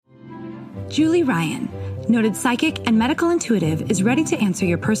Julie Ryan, noted psychic and medical intuitive, is ready to answer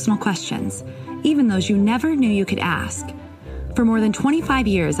your personal questions, even those you never knew you could ask. For more than 25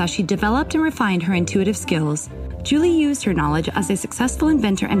 years, as she developed and refined her intuitive skills, Julie used her knowledge as a successful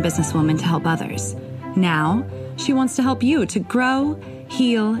inventor and businesswoman to help others. Now, she wants to help you to grow,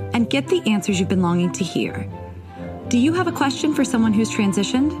 heal, and get the answers you've been longing to hear. Do you have a question for someone who's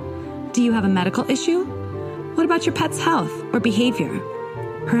transitioned? Do you have a medical issue? What about your pet's health or behavior?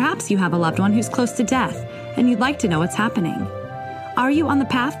 Perhaps you have a loved one who's close to death and you'd like to know what's happening. Are you on the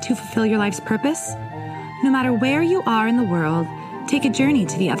path to fulfill your life's purpose? No matter where you are in the world, take a journey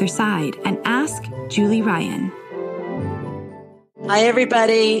to the other side and ask Julie Ryan. Hi,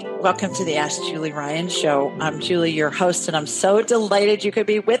 everybody. Welcome to the Ask Julie Ryan Show. I'm Julie, your host, and I'm so delighted you could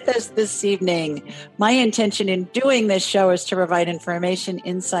be with us this evening. My intention in doing this show is to provide information,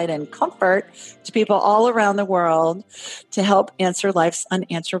 insight, and comfort to people all around the world to help answer life's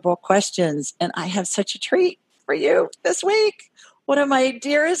unanswerable questions. And I have such a treat for you this week. One of my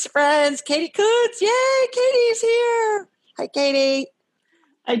dearest friends, Katy Koontz. Yay, Katy's here. Hi, Katy.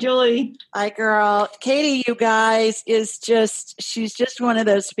 Hi, Julie. Hi, girl. Katy, you guys, she's just one of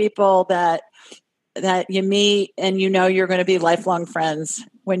those people that you meet and you know you're going to be lifelong friends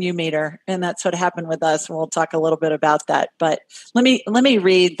when you meet her. And that's what happened with us. And we'll talk a little bit about that. But let me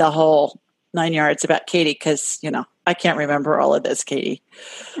read the whole 9 yards about Katy because, I can't remember all of this, Katy.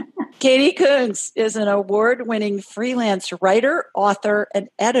 Katy Koontz is an award-winning freelance writer, author, and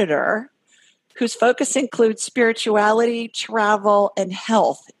editor whose focus includes spirituality, travel, and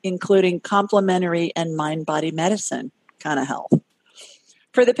health, including complementary and mind-body medicine kind of health.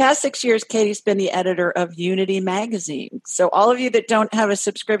 For the past 6 years, Katy's been the editor of Unity Magazine. So all of you that don't have a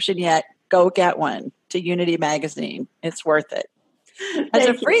subscription yet, go get one to Unity Magazine. It's worth it.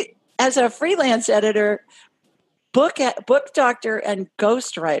 As a freelance editor, book doctor, and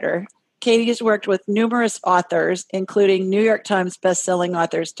ghostwriter, Katy has worked with numerous authors, including New York Times bestselling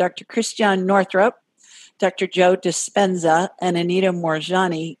authors Dr. Christiane Northrup, Dr. Joe Dispenza, and Anita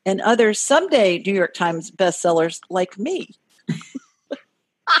Moorjani, and other someday New York Times bestsellers like me.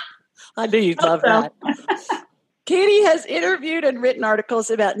 I knew you'd love that. Katy has interviewed and written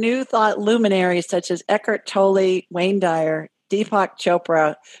articles about new thought luminaries such as Eckhart Tolle, Wayne Dyer, Deepak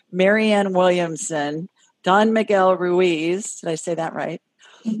Chopra, Marianne Williamson, Don Miguel Ruiz. Did I say that right?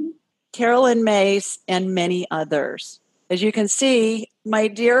 Mm-hmm. Carolyn Mace, and many others. As you can see, my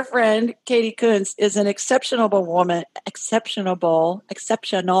dear friend Katy Koontz is an exceptional woman,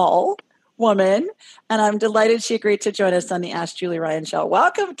 and I'm delighted she agreed to join us on the Ask Julie Ryan Show.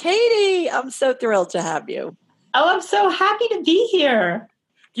 Welcome, Katy. I'm so thrilled to have you. Oh, I'm so happy to be here.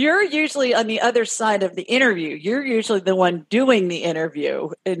 You're usually on the other side of the interview. You're usually the one doing the interview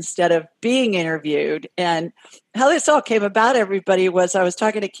instead of being interviewed. And how this all came about, everybody, was I was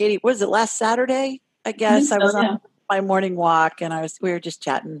talking to Katy, was it last Saturday? I guess I was on my morning walk and we were just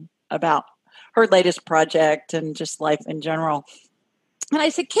chatting about her latest project and just life in general. And I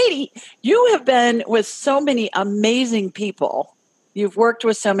said, Katy, you have been with so many amazing people. You've worked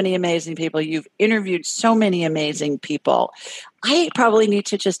with so many amazing people. You've interviewed so many amazing people. I probably need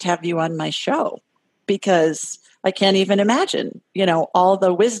to just have you on my show because I can't even imagine, all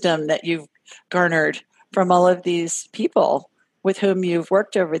the wisdom that you've garnered from all of these people with whom you've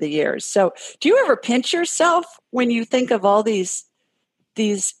worked over the years. So do you ever pinch yourself when you think of all these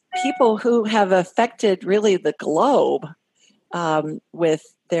people who have affected really the globe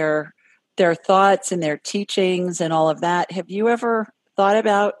with their thoughts and their teachings and all of that? Have you ever thought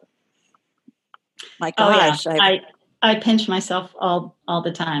about, my gosh. Oh, yeah. I pinch myself all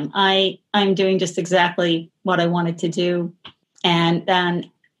the time. I'm doing just exactly what I wanted to do. And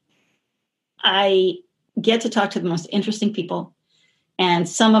then I get to talk to the most interesting people. And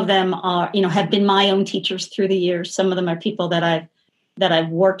some of them are, have been my own teachers through the years. Some of them are people that I've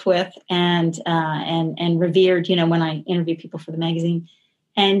worked with and revered, when I interview people for the magazine.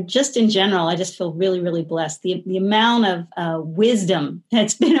 And just in general, I just feel really, really blessed. The amount of wisdom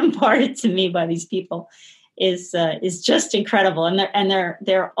that's been imparted to me by these people is just incredible, and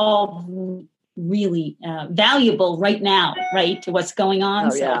they're all really valuable right now, right, to what's going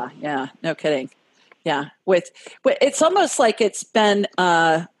on. Oh yeah, no kidding. Yeah, it's almost like it's been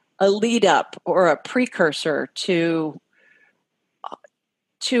a lead up or a precursor to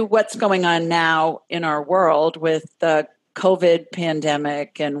what's going on now in our world with the COVID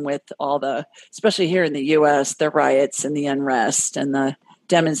pandemic and with all especially here in the U.S., the riots and the unrest and the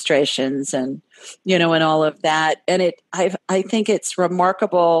demonstrations and, and all of that. And I think it's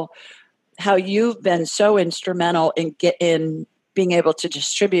remarkable how you've been so instrumental in being able to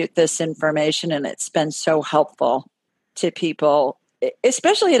distribute this information. And it's been so helpful to people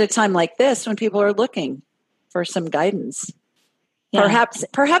especially at a time like this when people are looking for some guidance,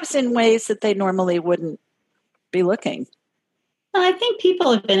 perhaps in ways that they normally wouldn't be looking. Well, I think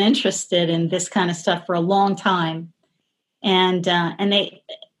people have been interested in this kind of stuff for a long time, and they.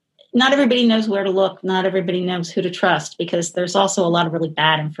 Not everybody knows where to look. Not everybody knows who to trust, because there's also a lot of really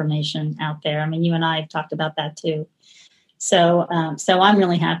bad information out there. I mean, you and I have talked about that too. So I'm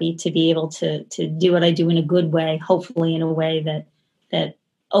really happy to be able to do what I do in a good way, hopefully in a way that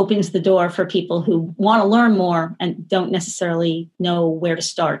opens the door for people who want to learn more and don't necessarily know where to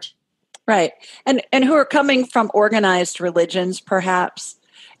start. Right. And who are coming from organized religions, perhaps,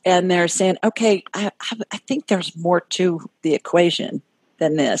 and they're saying, okay, I think there's more to the equation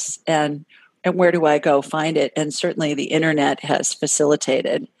than this, and where do I go find it? And certainly the internet has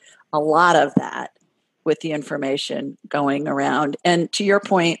facilitated a lot of that with the information going around. And to your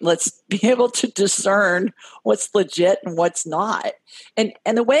point, let's be able to discern what's legit and what's not. And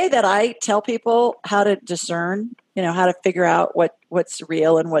the way that I tell people how to discern, how to figure out what's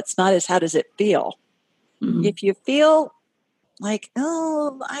real and what's not, is how does it feel? Mm-hmm. If you feel like,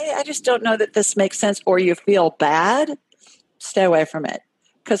 I just don't know that this makes sense, or you feel bad, stay away from it.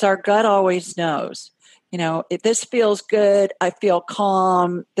 Because our gut always knows, if this feels good, I feel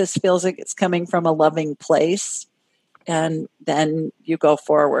calm, this feels like it's coming from a loving place, and then you go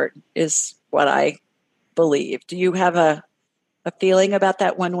forward, is what I believe. Do you have a feeling about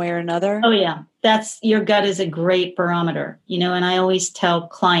that one way or another? Oh, yeah. Your gut is a great barometer, and I always tell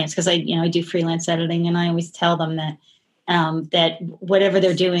clients, because I do freelance editing, and I always tell them that whatever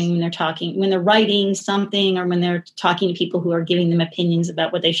they're doing, when they're writing something, or when they're talking to people who are giving them opinions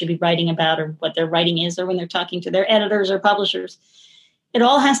about what they should be writing about, or what their writing is, or when they're talking to their editors or publishers, it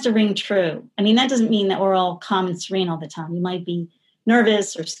all has to ring true. I mean, that doesn't mean that we're all calm and serene all the time. You might be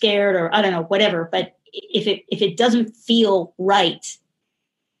nervous or scared, or I don't know, whatever. But if it doesn't feel right,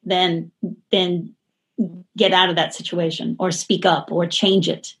 then get out of that situation, or speak up, or change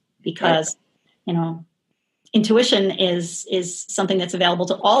it, because, intuition is something that's available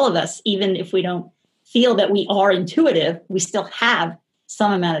to all of us. Even if we don't feel that we are intuitive, we still have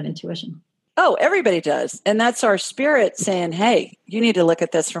some amount of intuition. Oh, everybody does. And that's our spirit saying, hey, you need to look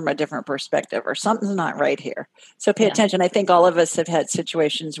at this from a different perspective, or something's not right here. So pay attention. I think all of us have had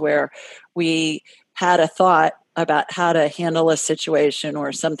situations where we had a thought about how to handle a situation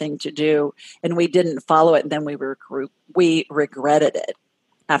or something to do, and we didn't follow it. And then we regretted it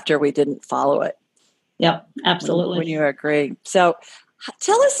after we didn't follow it. Yeah, absolutely. When you agree. So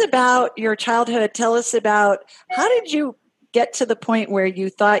tell us about your childhood. Tell us about, how did you get to the point where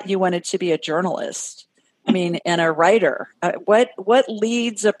you thought you wanted to be a journalist? I mean, and a writer. What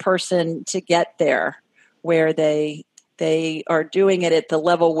leads a person to get there, where they are doing it at the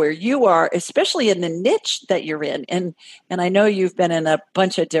level where you are, especially in the niche that you're in? And I know you've been in a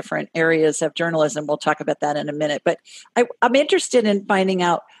bunch of different areas of journalism. We'll talk about that in a minute. But I'm interested in finding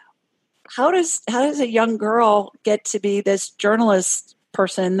out, how does a young girl get to be this journalist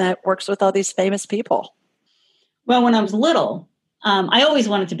person that works with all these famous people? Well, when I was little, I always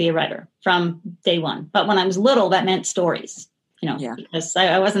wanted to be a writer from day one. But when I was little, that meant stories, because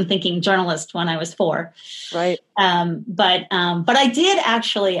I wasn't thinking journalist when I was 4. Right. But I did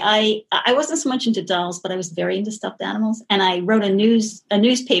actually, I wasn't so much into dolls, but I was very into stuffed animals. And I wrote a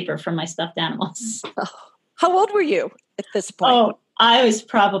newspaper for my stuffed animals. Oh. How old were you at this point? Oh, I was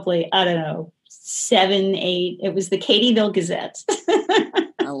probably, 7, 8. It was the Katyville Gazette.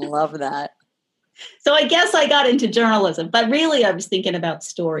 I love that. So I guess I got into journalism, but really I was thinking about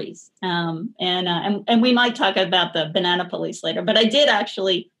stories. And we might talk about the Banana Police later, but I did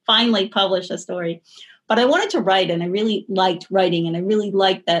actually finally publish a story. But I wanted to write, and I really liked writing, and I really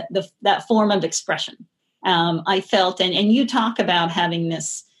liked that form of expression. I felt, and you talk about having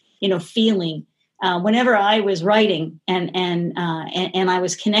this, feeling. Whenever I was writing and I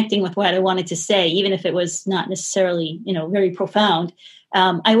was connecting with what I wanted to say, even if it was not necessarily, very profound,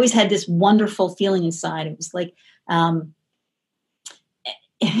 I always had this wonderful feeling inside. It was like,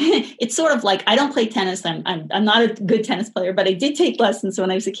 it's sort of like, I don't play tennis. I'm not a good tennis player, but I did take lessons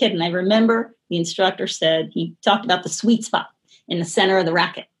when I was a kid. And I remember the instructor said, he talked about the sweet spot in the center of the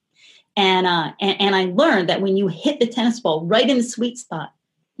racket. And I learned that when you hit the tennis ball right in the sweet spot,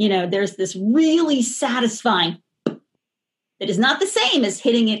 there's this really satisfying that is not the same as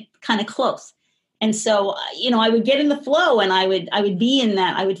hitting it kind of close. And so, I would get in the flow, and I would be in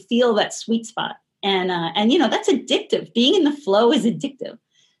that, I would feel that sweet spot. And that's addictive. Being in the flow is addictive.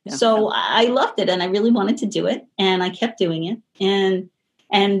 Yeah. So I loved it, and I really wanted to do it, and I kept doing it. And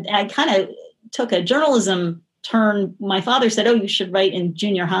I kind of took a journalism turn. My father said, oh, you should write in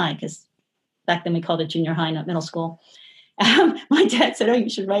junior high, because back then we called it junior high, not middle school. my dad said, "Oh, you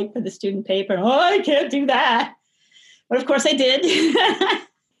should write for the student paper." Oh, I can't do that. But of course I did.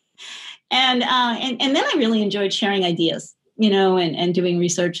 And then I really enjoyed sharing ideas, and doing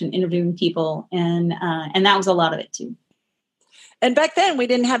research and interviewing people. And that was a lot of it too. And back then we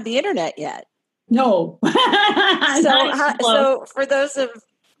didn't have the internet yet. No. So for those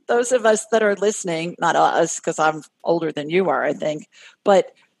of us that are listening, not us, because I'm older than you are, I think,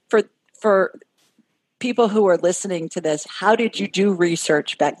 but for people who are listening to this, how did you do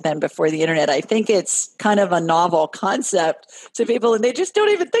research back then before the internet? I think it's kind of a novel concept to people, and they just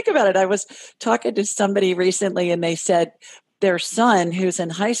don't even think about it. I was talking to somebody recently, and they said their son, who's in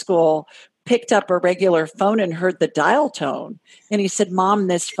high school, picked up a regular phone and heard the dial tone. And he said, "Mom,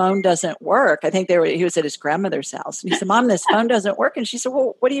 this phone doesn't work." I think he was at his grandmother's house. And he said, "Mom, this phone doesn't work." And she said,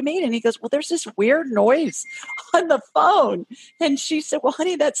 "Well, what do you mean?" And he goes, "Well, there's this weird noise on the phone." And she said, "Well,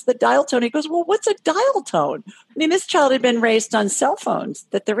 honey, that's the dial tone." He goes, "Well, what's a dial tone?" I mean, this child had been raised on cell phones,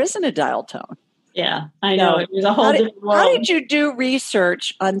 that there isn't a dial tone. Yeah, I know. It was a whole different world. How did you do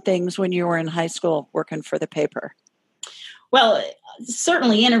research on things when you were in high school working for the paper? Well,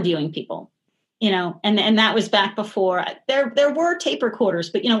 certainly interviewing people, and that was back before there were tape recorders,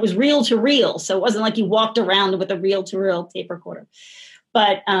 but, it was reel to reel. So it wasn't like you walked around with a reel to reel tape recorder.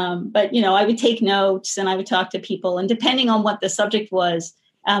 But I would take notes and I would talk to people, and depending on what the subject was,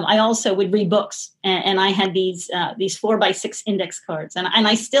 I also would read books, and I had these 4x6 index cards, and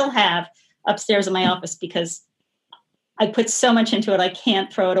I still have upstairs in my office because I put so much into it. I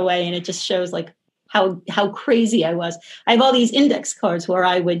can't throw it away. And it just shows like how crazy I was. I have all these index cards where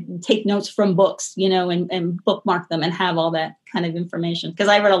I would take notes from books, and bookmark them and have all that kind of information. Because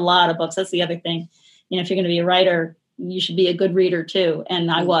I read a lot of books. That's the other thing. If you're going to be a writer, you should be a good reader too.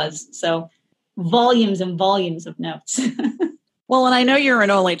 And I was. So volumes and volumes of notes. Well, and I know you're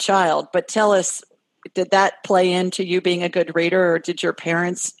an only child, but tell us, did that play into you being a good reader, or did your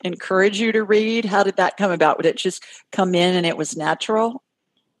parents encourage you to read? How did that come about? Would it just come in and it was natural?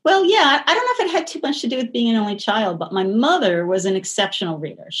 Well, yeah, I don't know if it had too much to do with being an only child, but my mother was an exceptional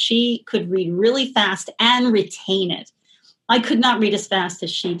reader. She could read really fast and retain it. I could not read as fast as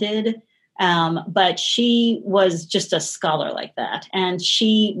she did, but she was just a scholar like that. And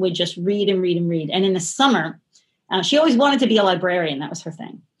she would just read and read and read. And in the summer, she always wanted to be a librarian. That was her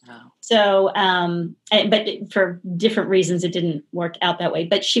thing. Oh. So, but for different reasons, it didn't work out that way.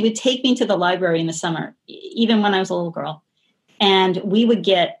 But she would take me to the library in the summer, even when I was a little girl. And we would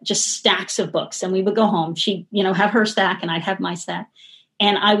get just stacks of books, and we would go home. She'd, have her stack and I'd have my stack,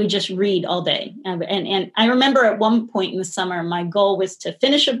 and I would just read all day. And I remember at one point in the summer, my goal was to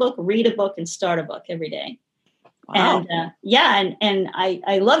finish a book, read a book, and start a book every day. Wow. And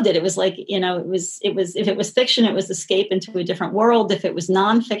I loved it. It was like, it was, if it was fiction, it was escape into a different world. If it was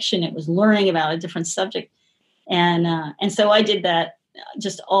nonfiction, it was learning about a different subject. And so I did that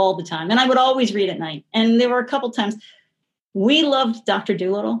just all the time. And I would always read at night. And there were a couple times. We loved Dr.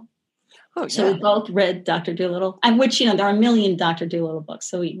 Dolittle. Oh, yeah. So we both read Dr. Dolittle, and which, there are a million Dr. Dolittle books.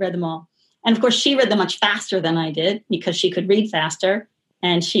 So we read them all. And of course, she read them much faster than I did because she could read faster,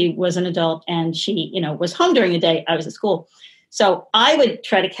 and she was an adult, and she, was home during the day. I was at school. So I would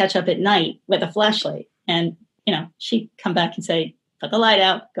try to catch up at night with a flashlight, and, she'd come back and say, "Put the light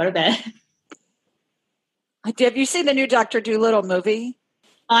out, go to bed." Have you seen the new Dr. Dolittle movie?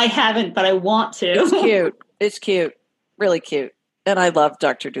 I haven't, but I want to. It's cute. It's cute. Really cute. And I love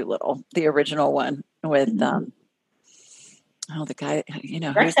Dr. Dolittle, the original one with, the guy,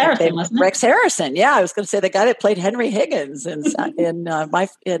 Rex Harrison, wasn't it? Rex Harrison. Yeah. I was going to say the guy that played Henry Higgins in my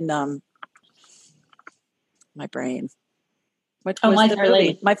brain. What was My the Fair movie?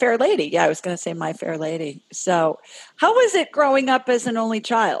 Lady. My Fair Lady. Yeah. I was going to say My Fair Lady. So how was it growing up as an only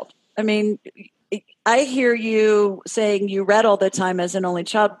child? I mean, I hear you saying you read all the time as an only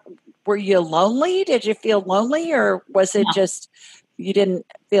child. Were you lonely? Did you feel lonely, or was it just you didn't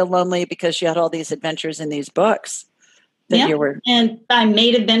feel lonely because you had all these adventures in these books that you were? And I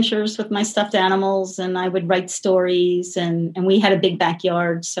made adventures with my stuffed animals, and I would write stories, and we had a big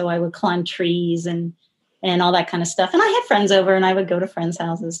backyard, so I would climb trees and all that kind of stuff. And I had friends over, and I would go to friends'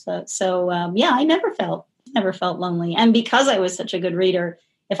 houses. So I never felt lonely. And because I was such a good reader,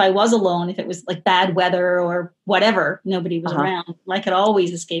 if I was alone, if it was like bad weather or whatever, nobody was around, I could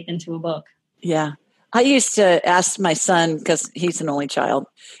always escape into a book. Yeah. I used to ask my son, because he's an only child,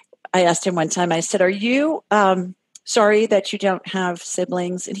 I asked him one time, I said, "Are you sorry that you don't have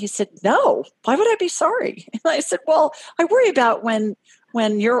siblings?" And he said, "No, why would I be sorry?" And I said, "Well, I worry about when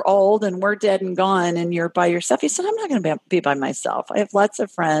you're old and we're dead and gone and you're by yourself." He said, "I'm not going to be by myself. I have lots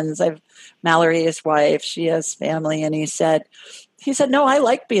of friends. I have Mallory, his wife. She has family." And he said, He said, no, I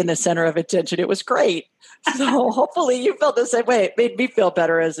like being the center of attention. It was great. So hopefully you felt the same way. It made me feel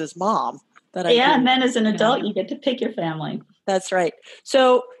better as his mom. And then as an adult, you get to pick your family. That's right.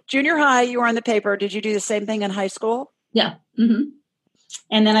 So junior high, you were on the paper. Did you do the same thing in high school? Yeah. Mm-hmm.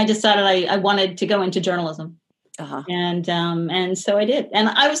 And then I decided I wanted to go into journalism. Uh-huh. And so I did. And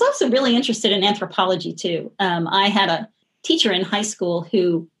I was also really interested in anthropology too. I had a teacher in high school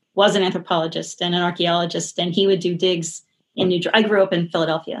who was an anthropologist and an archaeologist, and he would do digs in New Jersey. I grew up in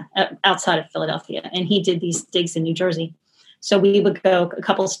Philadelphia, outside of Philadelphia, and he did these digs in New Jersey. So we would go, a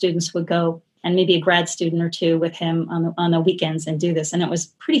couple of students would go, and maybe a grad student or two with him on the weekends and do this. And it was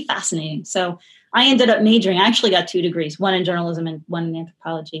pretty fascinating. So I ended up majoring. I actually got 2 degrees, one in journalism and one in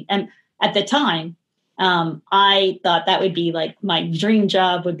anthropology. And at the time, I thought that would be like my dream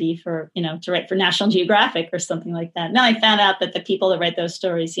job would be for, to write for National Geographic or something like that. Now I found out that the people that write those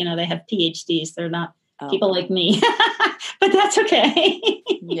stories, they have PhDs. They're not people like me, but that's okay.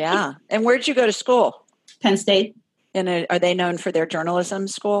 Yeah. And where'd you go to school? Penn State. And are they known for their journalism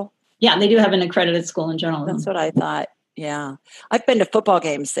school? Yeah, they do have an accredited school in journalism. That's what I thought. Yeah. I've been to football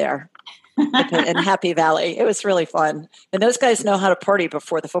games there in Happy Valley. It was really fun. And those guys know how to party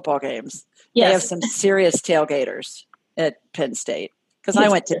before the football games. Yes. They have some serious tailgaters at Penn State. Because I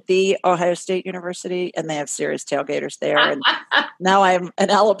went to the Ohio State University, and they have serious tailgaters there. And now I'm an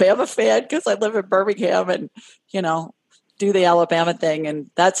Alabama fan because I live in Birmingham and, do the Alabama thing. And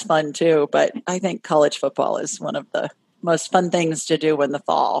that's fun too. But I think college football is one of the most fun things to do in the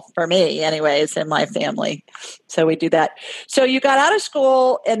fall, for me anyways, and my family. So we do that. So you got out of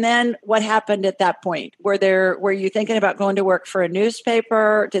school, and then what happened at that point? Were you thinking about going to work for a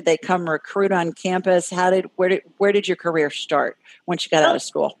newspaper? Did they come recruit on campus? Where did your career start once you got out of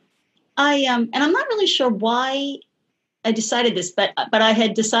school? And I'm not really sure why I decided this, but I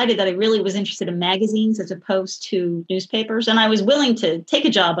had decided that I really was interested in magazines as opposed to newspapers. And I was willing to take a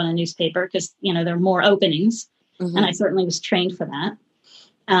job on a newspaper because, there are more openings. Mm-hmm. And I certainly was trained for that.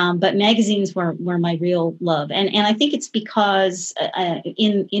 But magazines were my real love. And I think it's because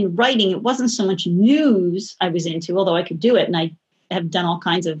in writing, it wasn't so much news I was into, although I could do it. And I have done all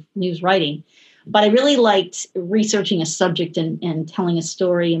kinds of news writing. But I really liked researching a subject and telling a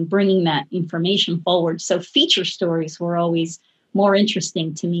story and bringing that information forward. So feature stories were always more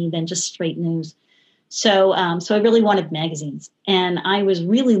interesting to me than just straight news. So I really wanted magazines. And I was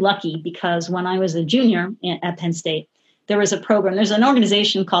really lucky because when I was a junior at Penn State, there was a program. There's an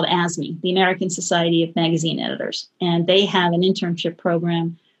organization called ASME, the American Society of Magazine Editors. And they have an internship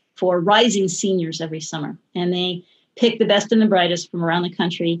program for rising seniors every summer. And they pick the best and the brightest from around the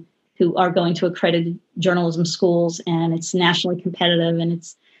country who are going to accredited journalism schools. And it's nationally competitive. And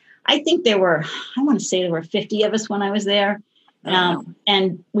I think there were 50 of us when I was there.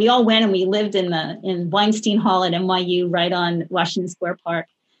 And we all went and we lived in Weinstein Hall at NYU, right on Washington Square Park.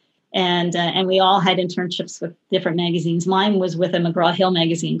 And we all had internships with different magazines. Mine was with a McGraw-Hill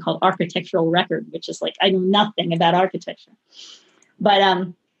magazine called Architectural Record, which is like, I knew nothing about architecture, but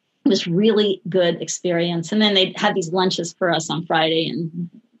it was really good experience. And then they had these lunches for us on Friday, and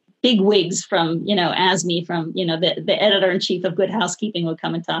big wigs from, ASME, from, the editor-in-chief of Good Housekeeping would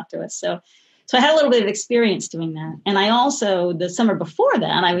come and talk to us. So I had a little bit of experience doing that. And I also, the summer before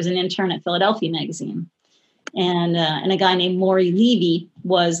that, I was an intern at Philadelphia Magazine. And a guy named Maury Levy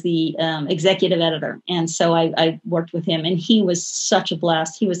was the executive editor. And so I worked with him, and he was such a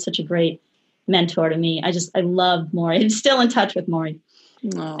blast. He was such a great mentor to me. I loved Maury. I'm still in touch with Maury.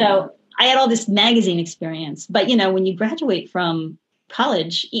 Oh. So I had all this magazine experience. But, when you graduate from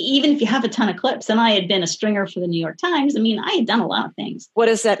college, even if you have a ton of clips, and I had been a stringer for the New York Times, I had done a lot of things. What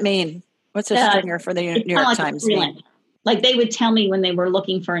does that mean? What's a stringer for the New York Times mean? Like they would tell me when they were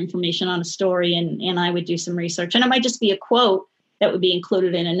looking for information on a story, and I would do some research, and it might just be a quote that would be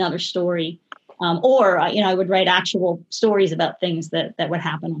included in another story. Or I would write actual stories about things that would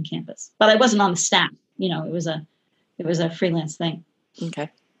happen on campus, but I wasn't on the staff. It was a freelance thing. Okay.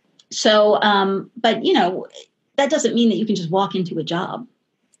 So, but that doesn't mean that you can just walk into a job.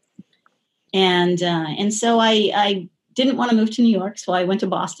 And so I didn't want to move to New York, so I went to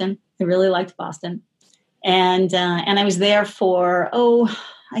Boston. I really liked Boston. And I was there for,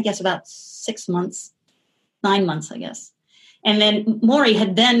 I guess about 9 months, I guess. And then Maury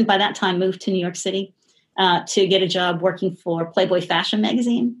had then by that time moved to New York City to get a job working for Playboy Fashion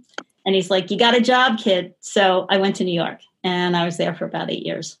Magazine. And he's like, you got a job, kid. So I went to New York, and I was there for about 8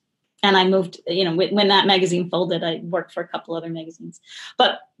 years. And I moved, when that magazine folded, I worked for a couple other magazines.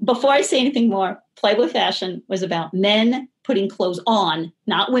 But before I say anything more, Playboy Fashion was about men putting clothes on,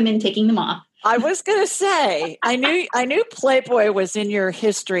 not women taking them off. I was going to say, I knew Playboy was in your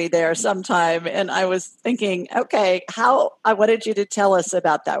history there sometime. And I was thinking, okay, I wanted you to tell us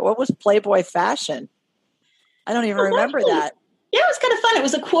about that. What was Playboy Fashion? I don't even remember that. Yeah, it was kind of fun. It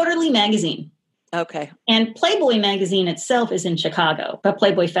was a quarterly magazine. Okay. And Playboy magazine itself is in Chicago, but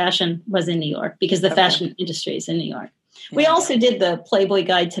Playboy Fashion was in New York because the fashion industry is in New York. Yeah. We also did the Playboy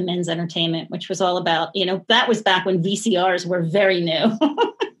Guide to Men's Entertainment, which was all about, that was back when VCRs were very new.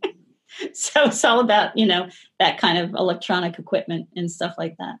 So it's all about, that kind of electronic equipment and stuff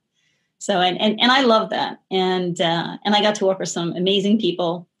like that. So, and I love that. And I got to work with some amazing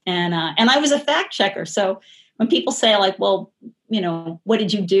people and I was a fact checker. So when people say like, well, what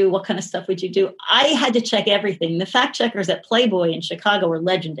did you do? What kind of stuff would you do? I had to check everything. The fact checkers at Playboy in Chicago were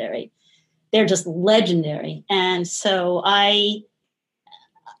legendary. They're just legendary. And so I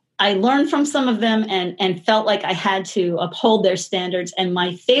learned from some of them and felt like I had to uphold their standards. And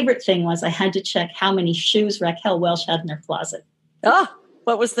my favorite thing was I had to check how many shoes Raquel Welch had in her closet. Oh,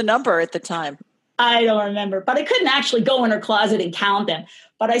 what was the number at the time? I don't remember, but I couldn't actually go in her closet and count them.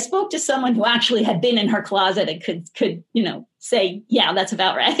 But I spoke to someone who actually had been in her closet and could say, yeah, that's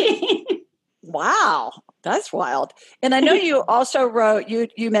about right. Wow, that's wild. And I know you also wrote,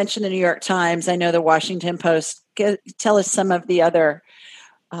 you mentioned the New York Times. I know the Washington Post. Tell us some of the other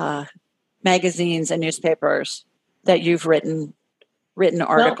magazines and newspapers that you've written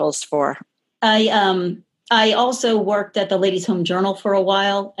articles for. I also worked at the Ladies' Home Journal for a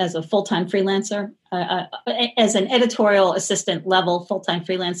while as a full-time freelancer, as an editorial assistant level full-time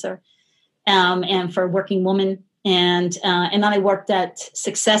freelancer, and for Working Woman. And then I worked at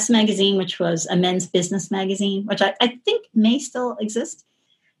Success Magazine, which was a men's business magazine, which I think may still exist,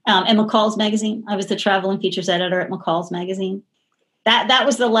 and McCall's Magazine. I was the travel and features editor at McCall's Magazine. That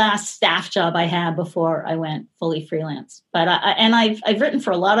was the last staff job I had before I went fully freelance. But I've written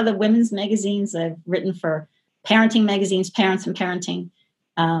for a lot of the women's magazines. I've written for parenting magazines, Parents and Parenting,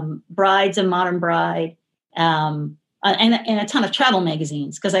 Brides and Modern Bride, and a ton of travel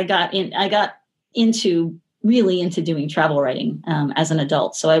magazines because I got really into doing travel writing as an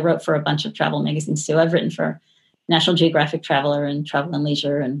adult. So I wrote for a bunch of travel magazines too. I've written for National Geographic Traveler and Travel and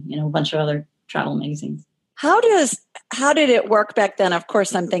Leisure and a bunch of other travel magazines. How did it work back then? Of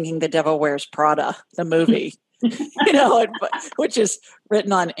course, I'm thinking The Devil Wears Prada, the movie, which is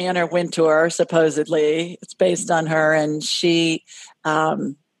written on Anna Wintour, supposedly. It's based on her, and she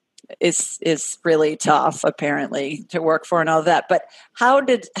is really tough, apparently, to work for and all that. But how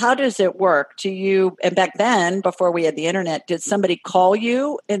does it work? And back then, before we had the internet, did somebody call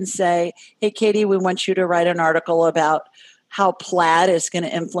you and say, hey, Katy, we want you to write an article about how plaid is going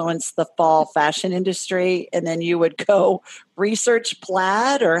to influence the fall fashion industry, and then you would go research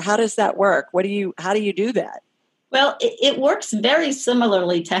plaid, or how does that work? How do you do that? Well, it works very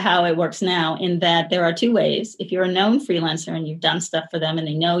similarly to how it works now in that there are two ways. If you're a known freelancer and you've done stuff for them and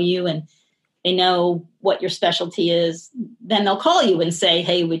they know you and they know what your specialty is, then they'll call you and say,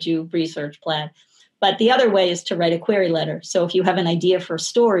 hey, would you research plaid? But the other way is to write a query letter. So if you have an idea for a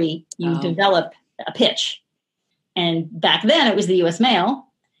story, you develop a pitch. And back then it was the U.S. mail,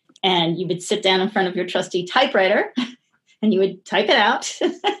 and you would sit down in front of your trusty typewriter and you would type it out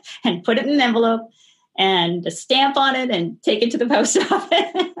and put it in an envelope and a stamp on it and take it to the post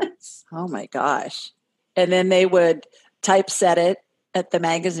office. Oh my gosh. And then they would typeset it at the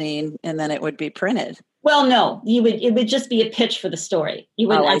magazine and then it would be printed. Well, no, it would just be a pitch for the story. You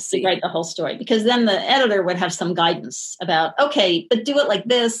wouldn't actually write the whole story because then the editor would have some guidance about, okay, but do it like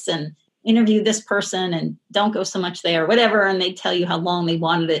this and interview this person and don't go so much there, whatever. And they'd tell you how long they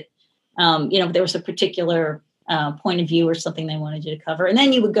wanted it. If there was a particular point of view or something they wanted you to cover. And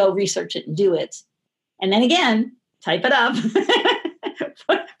then you would go research it and do it. And then again, type it up,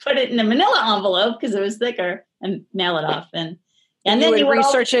 put it in a manila envelope because it was thicker and mail it off. And then you would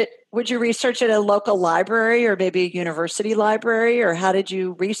research it. Would you research at a local library or maybe a university library, or how did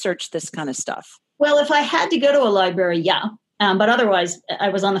you research this kind of stuff? Well, if I had to go to a library, yeah. But otherwise, I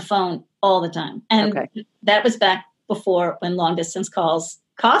was on the phone all the time. And that was back before when long distance calls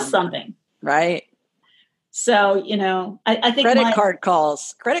cost something. Right. So, I think credit card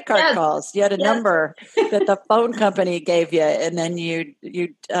calls. You had a number that the phone company gave you, and then you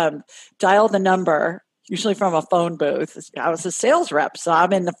dial the number, usually from a phone booth. I was a sales rep, so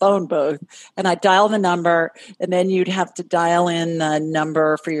I'm in the phone booth, and I dial the number, and then you'd have to dial in the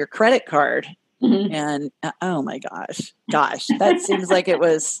number for your credit card. Mm-hmm. And oh my gosh, that seems like it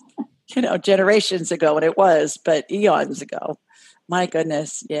was, generations ago, and it was, but eons ago. My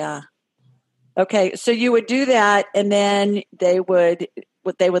goodness, yeah. Okay, so you would do that, and then they would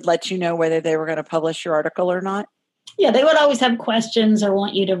let you know whether they were going to publish your article or not? Yeah, they would always have questions or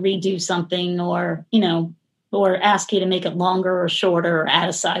want you to redo something, or, or ask you to make it longer or shorter or add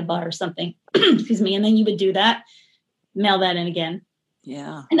a sidebar or something. Excuse me. And then you would do that, mail that in again.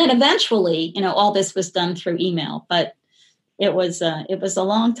 Yeah. And then eventually, all this was done through email, but it was a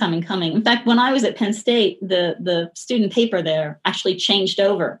long time in coming. In fact, when I was at Penn State, the student paper there actually changed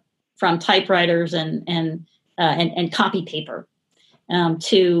over from typewriters and copy paper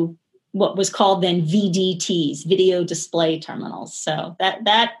to what was called then VDTs, video display terminals. So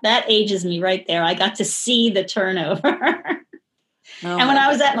that ages me right there. I got to see the turnover. And when I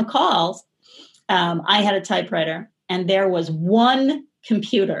was at McCall's, I had a typewriter, and there was one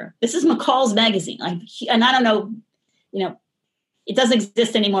computer. This is McCall's magazine, and I don't know, it doesn't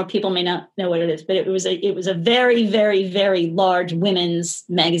exist anymore. People may not know what it is, but it was a very, very, very large women's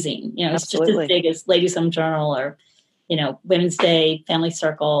magazine. It's just as big as Ladies' Home Journal or, Women's Day, Family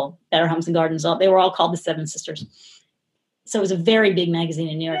Circle, Better Homes and Gardens. They were all called the Seven Sisters. So it was a very big magazine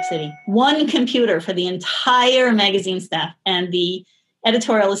in New York City. One computer for the entire magazine staff, and the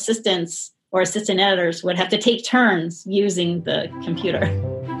editorial assistants or assistant editors would have to take turns using the computer.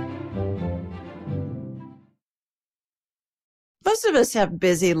 Most of us have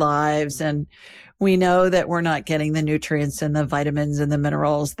busy lives, and we know that we're not getting the nutrients and the vitamins and the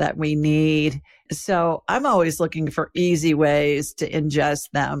minerals that we need. So I'm always looking for easy ways to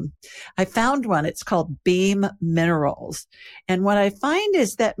ingest them. I found one. It's called Beam Minerals. And what I find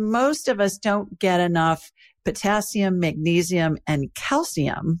is that most of us don't get enough potassium, magnesium, and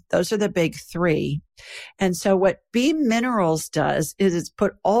calcium. Those are the big three. And so what Beam Minerals does is it's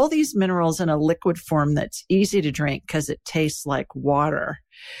put all these minerals in a liquid form that's easy to drink because it tastes like water.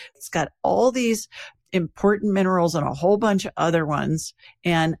 It's got all these important minerals and a whole bunch of other ones.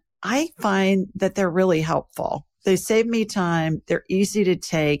 And I find that they're really helpful. They save me time. They're easy to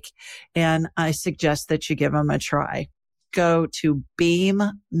take. And I suggest that you give them a try. Go to Beam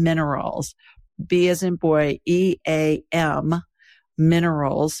Minerals, B as in boy, EAM,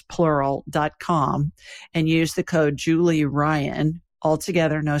 minerals, plural.com, and use the code Julie Ryan,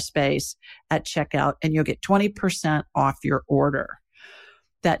 altogether, no space, at checkout, and you'll get 20% off your order.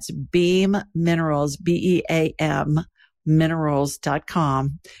 That's Beam Minerals, BEAM,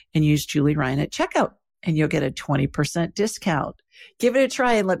 minerals.com, and use Julie Ryan at checkout, and you'll get a 20% discount. Give it a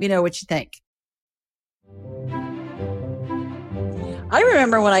try and let me know what you think. I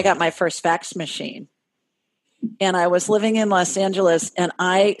remember when I got my first fax machine, and I was living in Los Angeles, and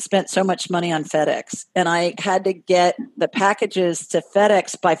I spent so much money on FedEx, and I had to get the packages to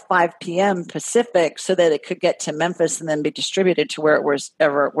FedEx by 5 p.m. Pacific so that it could get to Memphis and then be distributed to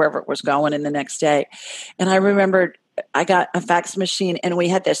wherever it was going in the next day. And I remembered I got a fax machine, and we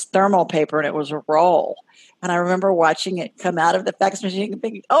had this thermal paper, and it was a roll. And I remember watching it come out of the fax machine and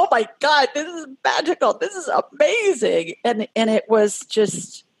thinking, oh my God, this is magical. This is amazing. And it was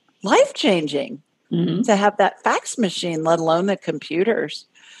just life-changing to have that fax machine, let alone the computers.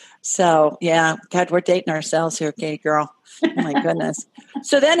 So yeah, God, we're dating ourselves here, Katy girl. Oh my goodness.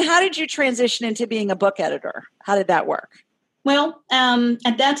 So then how did you transition into being a book editor? How did that work? Well,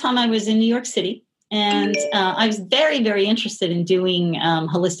 at that time I was in New York City, and I was very, very interested in doing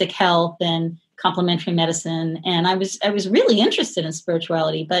holistic health and complementary medicine. And I was really interested in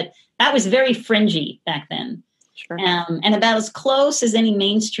spirituality, but that was very fringy back then. Sure. And about as close as any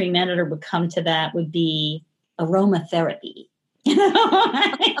mainstream editor would come to that would be aromatherapy.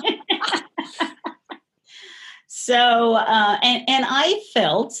 So, and I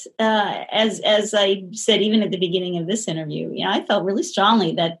felt, as I said, even at the beginning of this interview, I felt really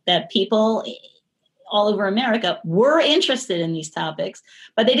strongly that people all over America were interested in these topics,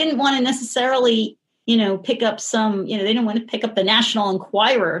 but they didn't want to necessarily, pick up they didn't want to pick up the National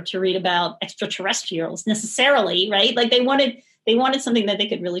Enquirer to read about extraterrestrials necessarily, right? Like they wanted something that they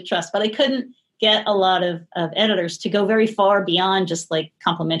could really trust, but I couldn't get a lot of editors to go very far beyond just like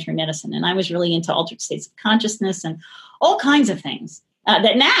complementary medicine. And I was really into altered states of consciousness and all kinds of things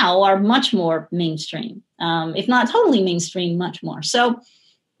that now are much more mainstream, if not totally mainstream, much more. So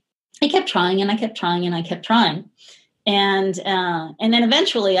I kept trying and I kept trying and I kept trying. And then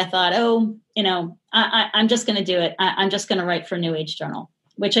eventually I thought, I'm just going to do it. I'm just going to write for a New Age journal,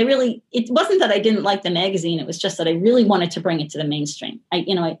 which it wasn't that I didn't like the magazine. It was just that I really wanted to bring it to the mainstream. I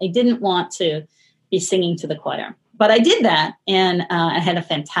didn't want to be singing to the choir, but I did that. And I had a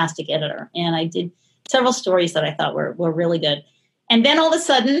fantastic editor, and I did several stories that I thought were really good. And then all of a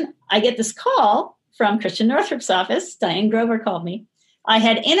sudden I get this call from Christian Northrup's office. Diane Grover called me I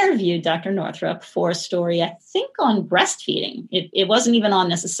had interviewed Dr. Northrup for a story, I think, on breastfeeding. It wasn't even on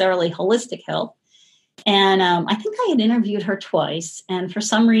necessarily holistic health. And I think I had interviewed her twice. And for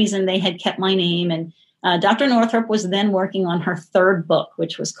some reason, they had kept my name. And Dr. Northrup was then working on her third book,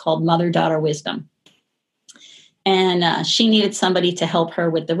 which was called Mother-Daughter Wisdom. And she needed somebody to help her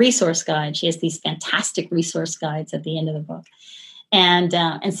with the resource guide. She has these fantastic resource guides at the end of the book. And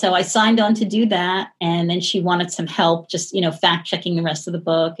so I signed on to do that. And then she wanted some help, just, fact checking the rest of the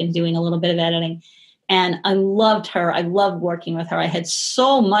book and doing a little bit of editing. And I loved her. I loved working with her. I had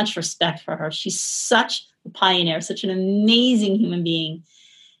so much respect for her. She's such a pioneer, such an amazing human being.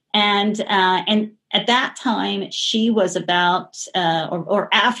 And at that time, she was about, or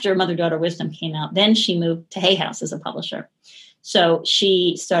after Mother-Daughter Wisdom came out, then she moved to Hay House as a publisher. So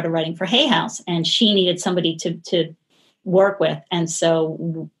she started writing for Hay House, and she needed somebody to work with. And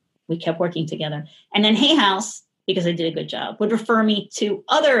so we kept working together. And then Hay House, because I did a good job, would refer me to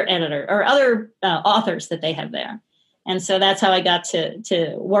other authors that they have there. And so that's how I got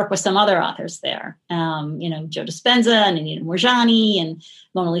to work with some other authors there. Joe Dispenza and Anita Moorjani and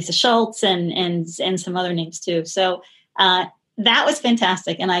Mona Lisa Schultz and some other names too. So that was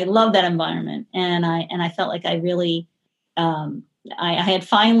fantastic. And I love that environment. And I felt like I really, I had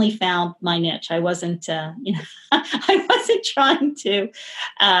finally found my niche. I wasn't, I wasn't trying to,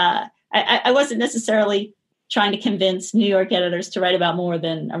 I wasn't necessarily trying to convince New York editors to write about more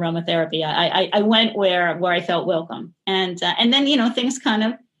than aromatherapy. I went where I felt welcome. And then, things kind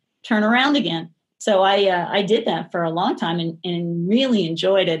of turn around again. So I did that for a long time and really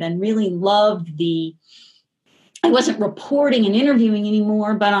enjoyed it and really loved I wasn't reporting and interviewing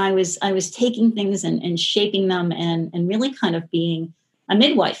anymore, but I was taking things and shaping them and really kind of being a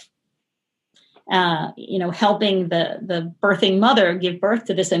midwife, helping the birthing mother give birth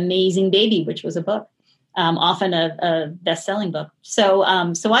to this amazing baby, which was a book. Often a best-selling book. So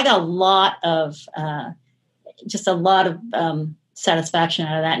I got a lot of satisfaction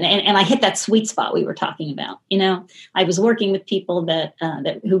out of that. And I hit that sweet spot we were talking about. I was working with people that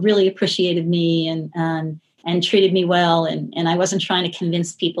who really appreciated me and treated me well. And I wasn't trying to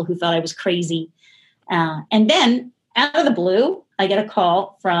convince people who thought I was crazy. And then out of the blue, I get a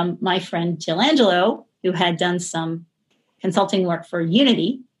call from my friend Jill Angelo, who had done some consulting work for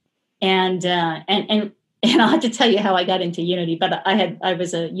Unity. And I'll have to tell you how I got into Unity, but I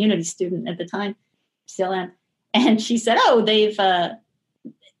was a Unity student at the time, still am. And she said, "Oh,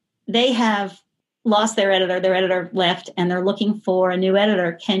 they have lost their editor. Their editor left, and they're looking for a new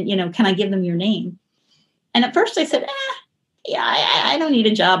editor. Can I give them your name?" And at first I said, "Yeah, I don't need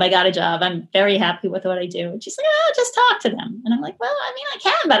a job. I got a job. I'm very happy with what I do." And she's like, "Oh, just talk to them." And I'm like, "Well, I mean, I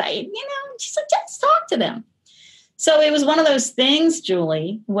can, but she's like, "Just talk to them." So it was one of those things,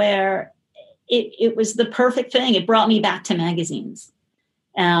 Julie, where it was the perfect thing. It brought me back to magazines.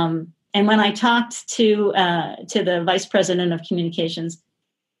 And when I talked to the vice president of communications,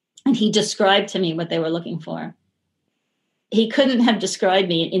 and he described to me what they were looking for, he couldn't have described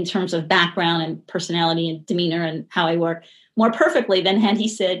me in terms of background and personality and demeanor and how I work more perfectly than had he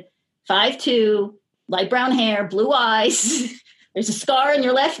said, 5'2", light brown hair, blue eyes, there's a scar in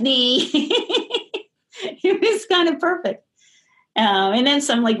your left knee. It was kind of perfect. And then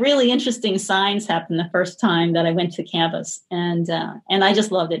some really interesting signs happened the first time that I went to campus, and I just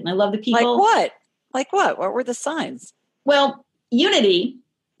loved it. And I love the people. Like what? What were the signs? Well, Unity,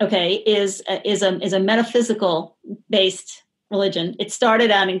 is a metaphysical based religion. It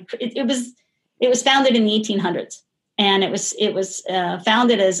started out it was founded in the 1800s, and it was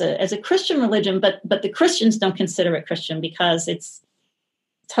founded as a Christian religion, but the Christians don't consider it Christian because it's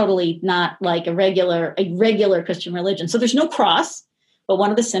totally not like a regular Christian religion. So there's no cross, but one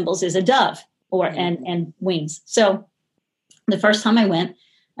of the symbols is a dove and wings. So the first time I went,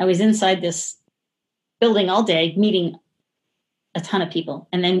 I was inside this building all day, meeting a ton of people.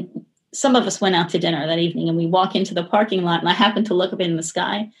 And then some of us went out to dinner that evening, and we walk into the parking lot, and I happened to look up in the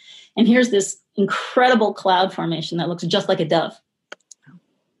sky, and here's this incredible cloud formation that looks just like a dove.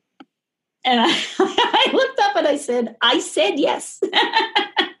 And I looked up and I said yes.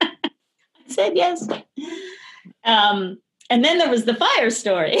 I said yes. And then there was the fire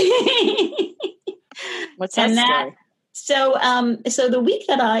story. What's that story? So the week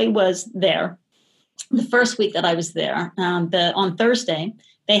that I was there, the first week that I was there, on Thursday,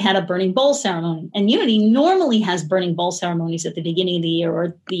 they had a burning bowl ceremony. And Unity normally has burning bowl ceremonies at the beginning of the year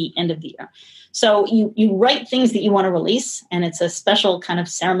or the end of the year. So you write things that you want to release, and it's a special kind of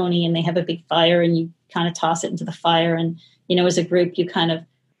ceremony, and they have a big fire, and you kind of toss it into the fire. And, as a group, you kind of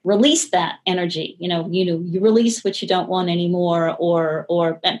release that energy. You release what you don't want anymore,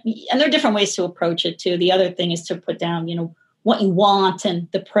 and there are different ways to approach it too. The other thing is to put down, what you want, and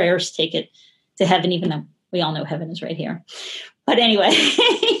the prayers take it to heaven, even though we all know heaven is right here. But anyway,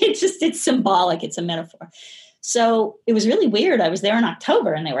 it's symbolic. It's a metaphor. So it was really weird. I was there in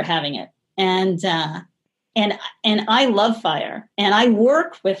October and they were having it. And I love fire, and I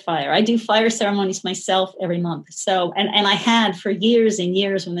work with fire. I do fire ceremonies myself every month. So, and I had for years and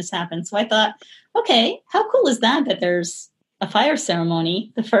years when this happened. So I thought, okay, how cool is that there's a fire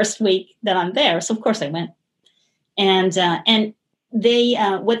ceremony the first week that I'm there? So of course I went. And they,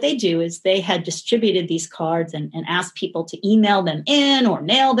 what they do is they had distributed these cards and asked people to email them in or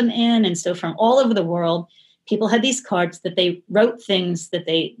mail them in. And so from all over the world, people had these cards that they wrote things that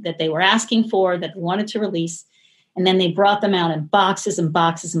they were asking for, that they wanted to release. And then they brought them out in boxes and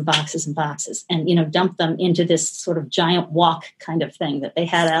boxes and boxes and boxes and, dumped them into this sort of giant walk kind of thing that they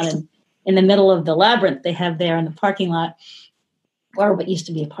had out in the middle of the labyrinth they have there in the parking lot, or what used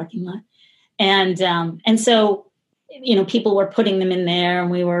to be a parking lot. And so, people were putting them in there, and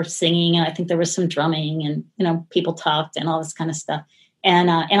we were singing, and I think there was some drumming, and, people talked and all this kind of stuff.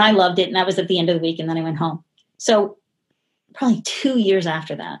 And I loved it. And that was at the end of the week. And then I went home. So probably 2 years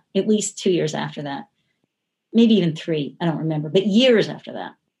after that, at least 2 years after that, maybe even 3, I don't remember, but years after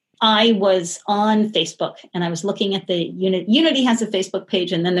that, I was on Facebook and I was looking at the Unity has a Facebook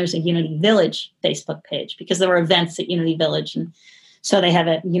page, and then there's a Unity Village Facebook page because there were events at Unity Village. And so they have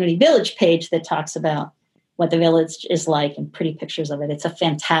a Unity Village page that talks about what the village is like and pretty pictures of it. It's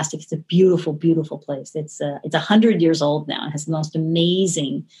a beautiful, beautiful place. It's 100 years old now. It has the most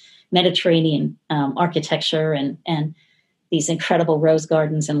amazing Mediterranean architecture and these incredible rose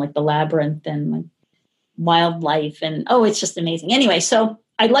gardens and like the labyrinth and like wildlife. And it's just amazing. Anyway, so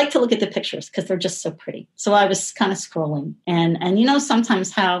I'd like to look at the pictures because they're just so pretty. So I was kind of scrolling and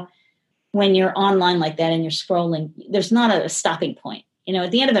sometimes how when you're online like that and you're scrolling, there's not a stopping point.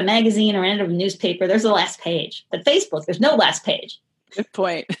 At the end of a magazine or end of a newspaper, there's the last page. But Facebook, there's no last page. Good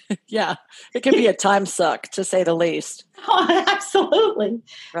point. Yeah. It can be a time suck, to say the least. Oh, absolutely.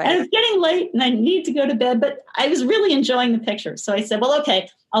 Right. And it's getting late and I need to go to bed, but I was really enjoying the pictures. So I said, well, okay,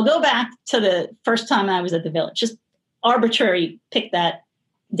 I'll go back to the first time I was at the village. Just arbitrary pick that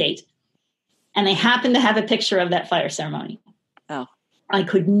date. And they happened to have a picture of that fire ceremony. Oh. I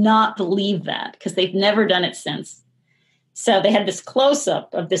could not believe that because they've never done it since. So they had this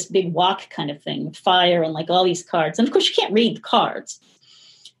close-up of this big walk kind of thing with fire and like all these cards. And of course, you can't read the cards.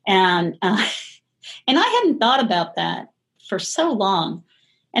 And I hadn't thought about that for so long.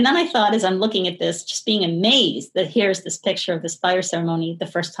 And then I thought, as I'm looking at this, just being amazed that here's this picture of this fire ceremony the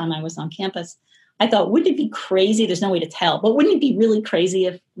first time I was on campus, I thought, wouldn't it be crazy? There's no way to tell, but wouldn't it be really crazy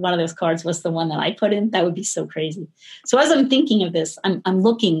if one of those cards was the one that I put in? That would be so crazy. So as I'm thinking of this, I'm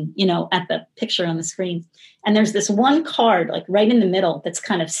looking, at the picture on the screen, and there's this one card, like right in the middle, that's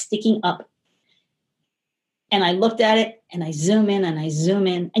kind of sticking up. And I looked at it and I zoom in and I zoom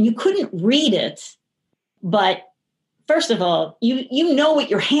in, and you couldn't read it. But first of all, you know what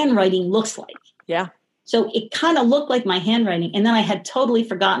your handwriting looks like. Yeah. So it kind of looked like my handwriting. And then I had totally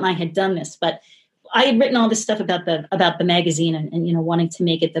forgotten I had done this, but I had written all this stuff about the magazine and wanting to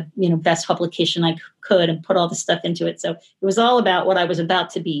make it the best publication I could and put all the stuff into it. So it was all about what I was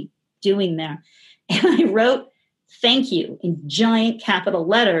about to be doing there. And I wrote "thank you" in giant capital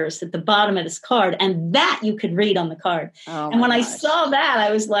letters at the bottom of this card, and that you could read on the card. And when I saw that,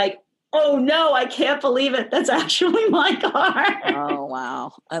 I was like, oh no, I can't believe it. That's actually my card. Oh,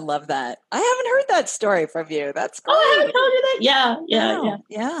 wow. I love that. I haven't heard that story from you. That's great. Oh, I haven't told you that?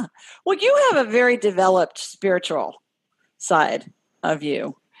 Yeah. Well, you have a very developed spiritual side of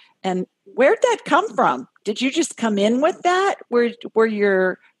you. And where'd that come from? Did you just come in with that? Were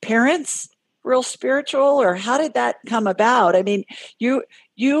your parents real spiritual, or how did that come about? I mean,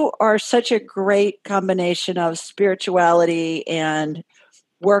 you are such a great combination of spirituality and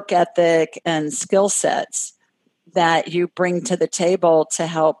work ethic and skill sets that you bring to the table to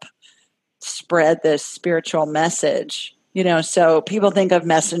help spread this spiritual message. So people think of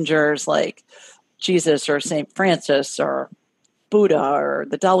messengers like Jesus or St. Francis or Buddha or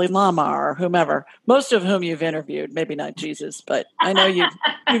the Dalai Lama or whomever, most of whom you've interviewed, maybe not Jesus, but I know you've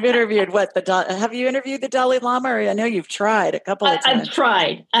interviewed have you interviewed the Dalai Lama? Or I know you've tried a couple of times. I've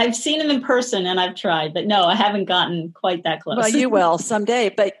tried. I've seen him in person and I've tried, but no, I haven't gotten quite that close. Well, you will someday,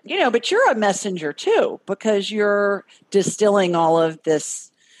 but you're a messenger too, because you're distilling all of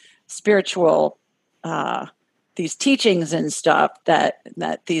this spiritual, these teachings and stuff that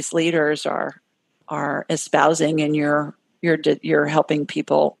these leaders are espousing, and you're helping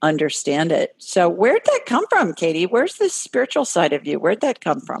people understand it. So where'd that come from, Katy? Where's this spiritual side of you? Where'd that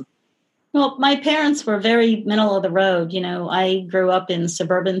come from? Well, my parents were very middle of the road. I grew up in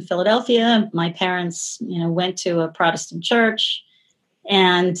suburban Philadelphia. My parents, went to a Protestant church,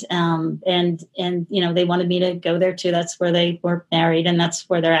 and they wanted me to go there too. That's where they were married, and that's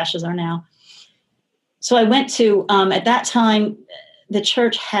where their ashes are now. So I went to, at that time, the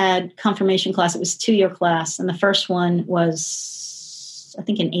church had confirmation class. It was a 2-year class, and the first one was, I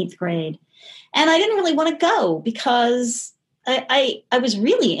think, in 8th grade. And I didn't really want to go because I was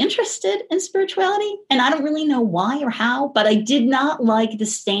really interested in spirituality, and I don't really know why or how, but I did not like the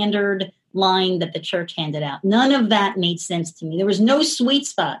standard line that the church handed out. None of that made sense to me. There was no sweet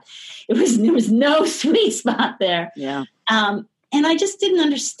spot. There was no sweet spot there. Yeah. And I just didn't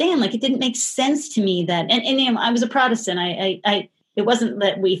understand. Like, it didn't make sense to me that, and I was a Protestant. It wasn't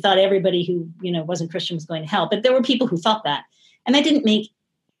that we thought everybody who, wasn't Christian was going to hell, but there were people who thought that, and that didn't make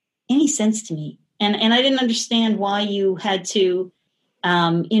any sense to me. And I didn't understand why you had to,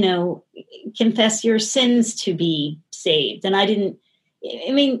 confess your sins to be saved. And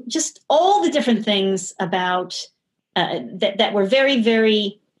just all the different things about that were very,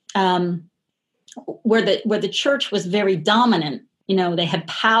 very, where the church was very dominant. They had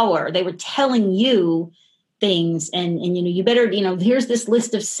power. They were telling you things, and you better, here's this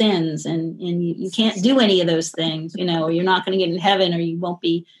list of sins, and you can't do any of those things, or you're not going to get in heaven, or you won't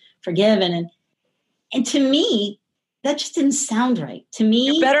be forgiven. And to me, that just didn't sound right. To me,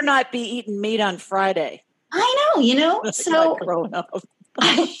 you better not be eating meat on Friday. I know, so growing up.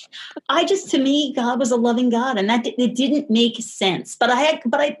 to me, God was a loving God, and that it didn't make sense. But I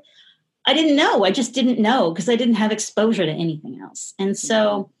didn't know. I just didn't know because I didn't have exposure to anything else. And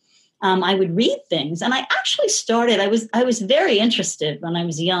so I would read things, and I actually started. I was very interested when I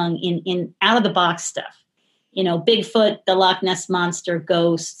was young in out of the box stuff. Bigfoot, the Loch Ness Monster,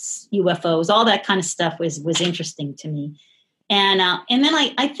 ghosts, UFOs, all that kind of stuff was interesting to me. And then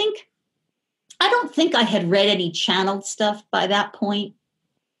I don't think I had read any channeled stuff by that point,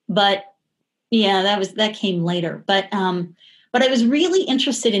 but yeah, that came later. But I was really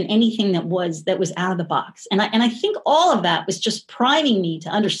interested in anything that was out of the box. And I think all of that was just priming me to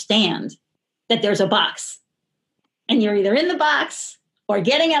understand that there's a box, and you're either in the box or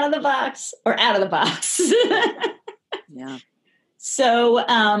getting out of the box or out of the box. Yeah. So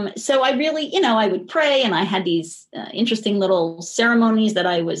I really, I would pray, and I had these interesting little ceremonies that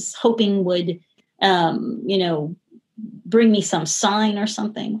I was hoping would, bring me some sign or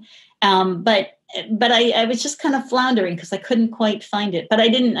something. But I was just kind of floundering because I couldn't quite find it. But I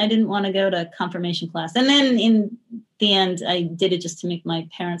didn't want to go to confirmation class. And then in the end, I did it just to make my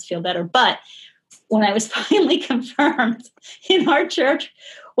parents feel better. But when I was finally confirmed in our church,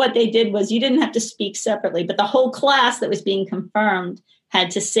 what they did was you didn't have to speak separately, but the whole class that was being confirmed had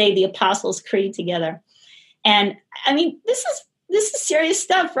to say the Apostles' Creed together. And I mean, this is serious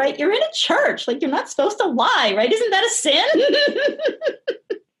stuff, right? You're in a church, like you're not supposed to lie, right? Isn't that a sin?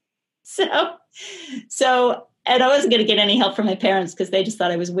 So, and I wasn't going to get any help from my parents because they just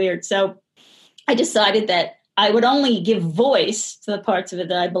thought I was weird. So I decided that I would only give voice to the parts of it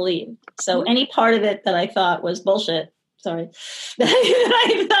that I believed. So any part of it that I thought was bullshit, that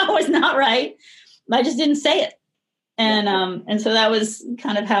I thought was not right, I just didn't say it. And so that was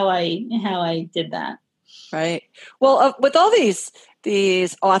kind of how I did that. Right. Well, with all these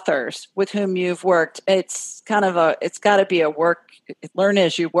authors with whom you've worked, it's got to be a learn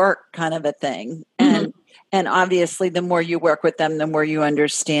as you work kind of a thing. And obviously the more you work with them, the more you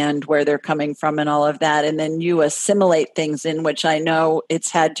understand where they're coming from and all of that. And then you assimilate things in, which I know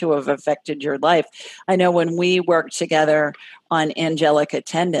it's had to have affected your life. I know when we worked together on Angelic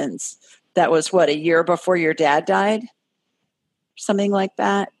Attendance, that was a year before your dad died? Something like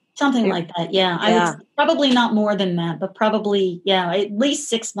that? Something like that, yeah. I would, probably not more than that, but probably, at least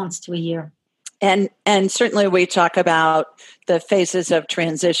 6 months to a year. And certainly we talk about the phases of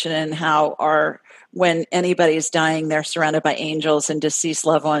transition and how when anybody's dying, they're surrounded by angels and deceased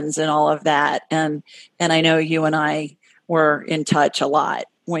loved ones and all of that. And I know you and I were in touch a lot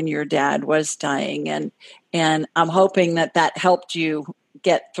when your dad was dying. And I'm hoping that helped you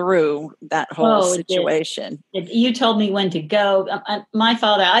get through that whole situation. You told me when to go. My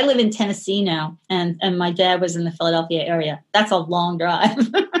father, I live in Tennessee now, and my dad was in the Philadelphia area. That's a long drive.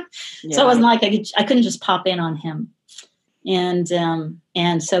 Yeah. So it wasn't like I couldn't just pop in on him. And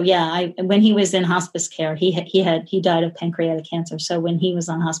so, when he was in hospice care, he died of pancreatic cancer. So when he was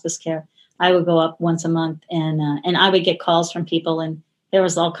on hospice care, I would go up once a month and I would get calls from people, and there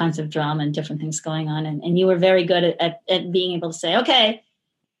was all kinds of drama and different things going on. And you were very good at being able to say, okay,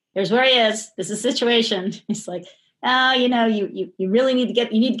 here's where he is. This is the situation. It's like, you really need to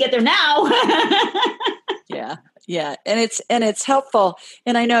get there now. Yeah. Yeah. And it's helpful.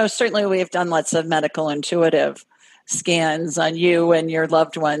 And I know certainly we have done lots of medical intuitive scans on you and your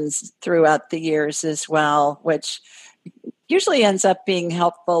loved ones throughout the years as well, which usually ends up being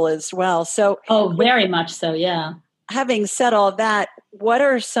helpful as well. So, very much so. Yeah. Having said all that, what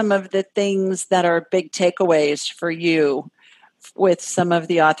are some of the things that are big takeaways for you with some of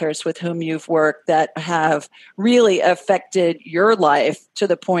the authors with whom you've worked that have really affected your life to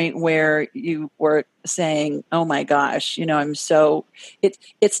the point where you were saying, oh my gosh,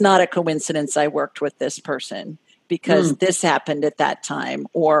 it's not a coincidence I worked with this person because this happened at that time,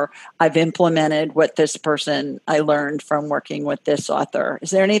 or I've implemented what this person I learned from working with this author. Is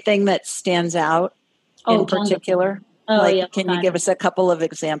there anything that stands out in particular? Can you give us a couple of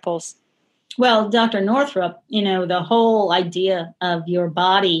examples? Well, Dr. Northrup, the whole idea of your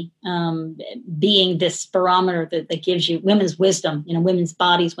body being this barometer that gives you women's wisdom, women's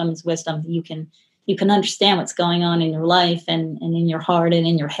bodies, women's wisdom. You can understand what's going on in your life and in your heart and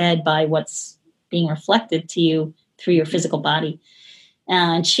in your head by what's being reflected to you through your physical body.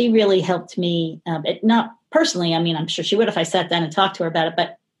 And she really helped me, not personally. I mean, I'm sure she would if I sat down and talked to her about it,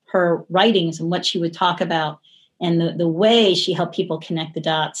 but her writings and what she would talk about and the way she helped people connect the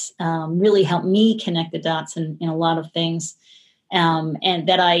dots really helped me connect the dots in a lot of things. And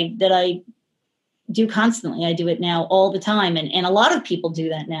that I do constantly. I do it now all the time. And a lot of people do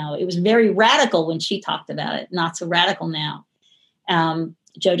that now. It was very radical when she talked about it, not so radical now.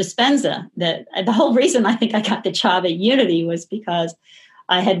 Joe Dispenza, the whole reason I think I got the job at Unity was because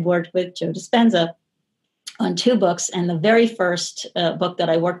I had worked with Joe Dispenza on 2 books. And the very first book that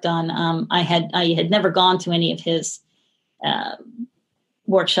I worked on, I had never gone to any of his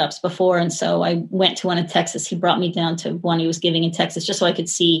workshops before. And so I went to one in Texas. He brought me down to one he was giving in Texas just so I could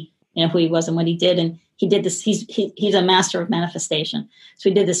see who he was and what he did. And he did this. He's a master of manifestation. So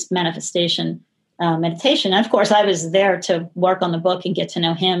he did this manifestation meditation. And of course, I was there to work on the book and get to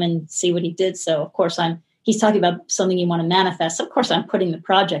know him and see what he did. So of course, he's talking about something you want to manifest. So of course, I'm putting the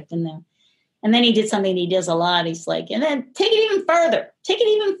project in there. And then he did something he does a lot. He's like, and then take it even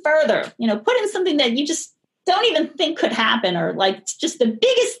further. Put in something that you just don't even think could happen, or like just the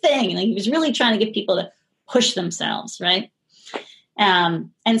biggest thing. And he was really trying to get people to push themselves, right? And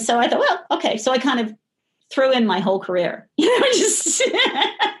so I thought, well, okay. So I kind of threw in my whole career,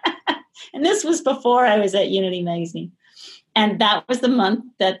 and this was before I was at Unity Magazine. And that was the month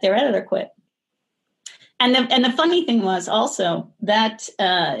that their editor quit. And the funny thing was also that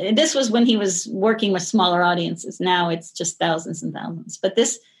this was when he was working with smaller audiences. Now it's just thousands and thousands. But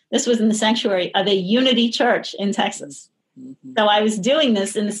this was in the sanctuary of a Unity church in Texas. Mm-hmm. So I was doing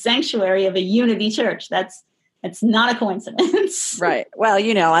this in the sanctuary of a Unity church. That's not a coincidence. Right. Well,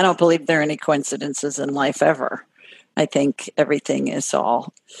 I don't believe there are any coincidences in life ever. I think everything is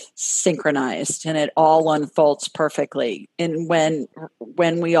all synchronized and it all unfolds perfectly. And when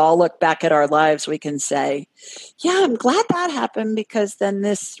we all look back at our lives, we can say, yeah, I'm glad that happened because then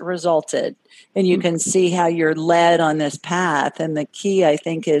this resulted. And you can see how you're led on this path. And the key, I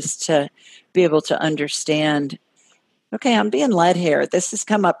think, is to be able to understand, okay, I'm being led here. This has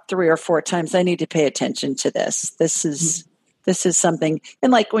come up 3 or 4 times. I need to pay attention to this. This is something.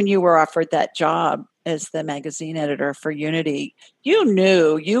 And like when you were offered that job as the magazine editor for Unity, you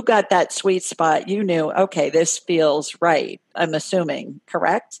knew you got that sweet spot. You knew, okay, this feels right. I'm assuming,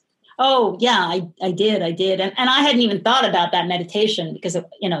 correct? Oh, yeah, I did. And I hadn't even thought about that meditation because,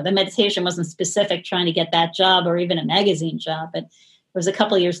 the meditation wasn't specific trying to get that job or even a magazine job. But it was a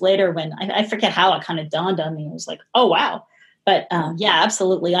couple of years later when I forget how it kind of dawned on me. It was like, oh, wow. But yeah,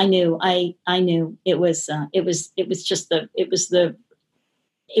 absolutely. I knew it was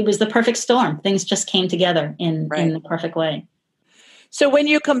the perfect storm. Things just came together in the perfect way. So when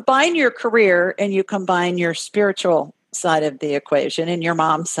you combine your career and you combine your spiritual side of the equation and your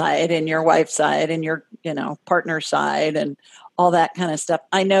mom's side and your wife's side and your, partner side and all that kind of stuff,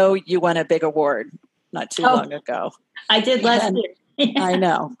 I know you won a big award not too long ago. I did last year. I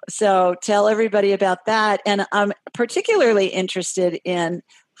know. So tell everybody about that. And I'm particularly interested in,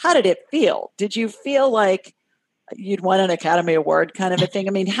 how did it feel? Did you feel like you'd won an Academy Award kind of a thing?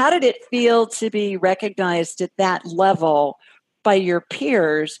 I mean, how did it feel to be recognized at that level by your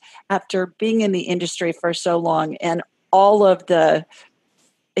peers after being in the industry for so long and all of the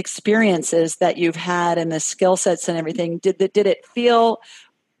experiences that you've had and the skill sets and everything? Did it feel,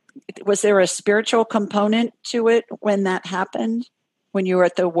 was there a spiritual component to it when that happened, when you were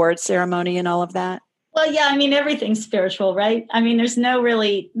at the award ceremony and all of that? Well, yeah, I mean, everything's spiritual, right? I mean, there's no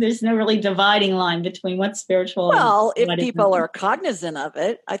really dividing line between what's spiritual. Well, if people are cognizant of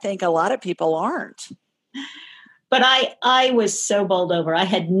it, I think a lot of people aren't. But I was so bowled over. I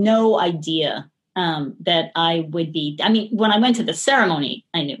had no idea that I would be. I mean, when I went to the ceremony,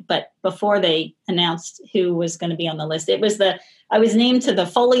 I knew, but before they announced who was going to be on the list, I was named to the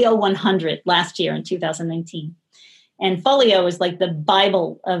Folio 100 last year in 2019. And Folio is like the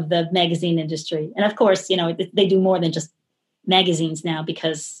Bible of the magazine industry. And of course, they do more than just magazines now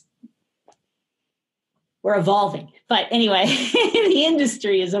because we're evolving. But anyway, the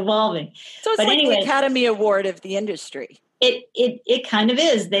industry is evolving. So it's the Academy Award of the industry. It kind of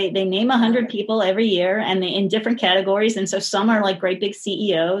is. They name 100 people every year, and in different categories. And so some are like great big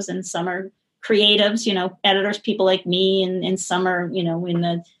CEOs, and some are creatives, editors, people like me, and some are, in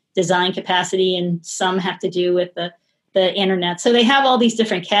the design capacity, and some have to do with the internet. So they have all these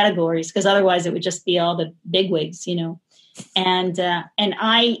different categories because otherwise it would just be all the bigwigs, And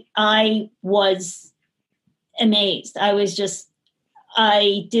I was amazed.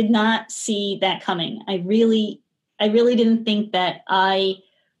 I did not see that coming. I really didn't think that I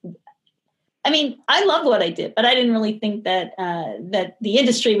love what I did, but I didn't really think that the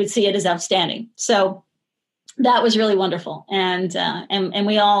industry would see it as outstanding. So that was really wonderful. And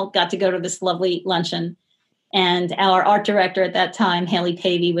we all got to go to this lovely luncheon. And our art director at that time, Haley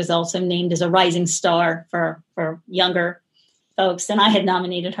Pavey, was also named as a rising star for younger folks. And I had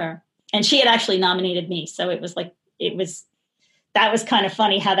nominated her, and she had actually nominated me. So that was kind of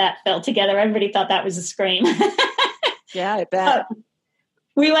funny how that fell together. Everybody thought that was a scream. Yeah, I bet.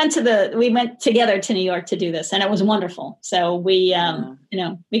 We went together to New York to do this, and it was wonderful. So we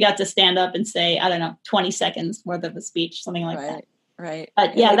got to stand up and say, 20 seconds worth of a speech, something like that. Right.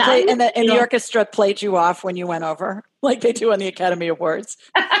 But yeah, the orchestra played you off when you went over, like they do on the Academy Awards.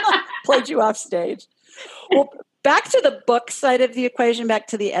 Played you off stage. Well, back to the book side of the equation, back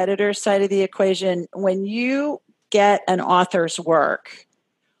to the editor side of the equation. When you get an author's work,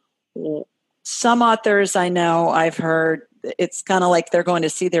 some authors I know, I've heard, it's kind of like they're going to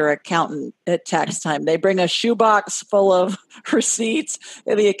see their accountant at tax time. They bring a shoebox full of receipts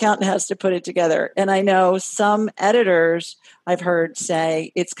and the accountant has to put it together. And I know some editors I've heard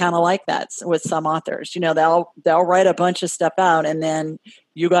say it's kind of like that with some authors. They'll write a bunch of stuff out and then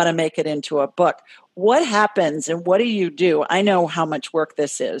you got to make it into a book. What happens and what do you do? I know how much work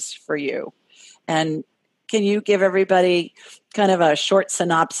this is for you. And can you give everybody kind of a short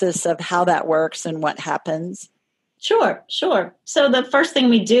synopsis of how that works and what happens? Sure. So the first thing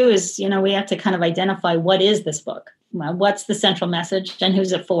we do is, we have to kind of identify what is this book? What's the central message and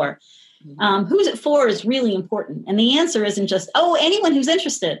who's it for? Who's it for is really important. And the answer isn't just, anyone who's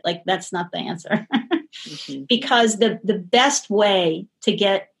interested. Like, that's not the answer. Because the best way to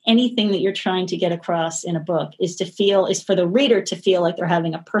get anything that you're trying to get across in a book is for the reader to feel like they're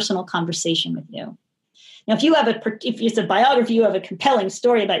having a personal conversation with you. Now, if it's a biography, you have a compelling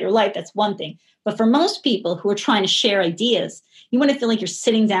story about your life, that's one thing. But for most people who are trying to share ideas, you want to feel like you're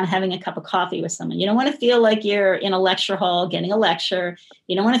sitting down having a cup of coffee with someone. You don't want to feel like you're in a lecture hall getting a lecture.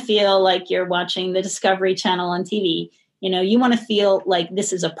 You don't want to feel like you're watching the Discovery Channel on TV. You want to feel like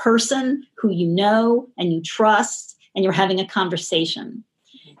this is a person who you know and you trust, and you're having a conversation.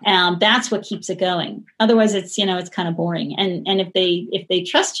 That's what keeps it going. Otherwise, it's kind of boring. And if they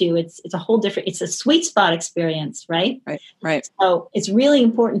trust you, it's a whole different. It's a sweet spot experience, right? Right. So it's really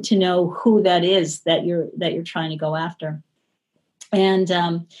important to know who that is that you're trying to go after. And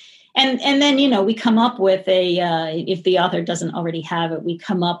then we come up with if the author doesn't already have it, we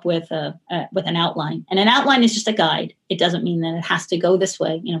come up with an outline. And an outline is just a guide. It doesn't mean that it has to go this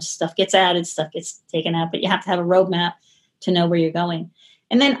way. Stuff gets added, stuff gets taken out, but you have to have a roadmap to know where you're going.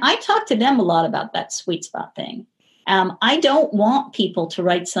 And then I talk to them a lot about that sweet spot thing. I don't want people to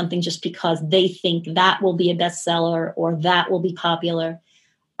write something just because they think that will be a bestseller or that will be popular.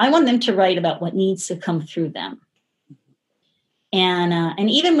 I want them to write about what needs to come through them. And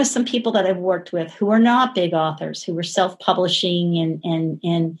even with some people that I've worked with who are not big authors, who are self-publishing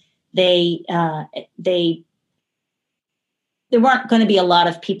and there weren't going to be a lot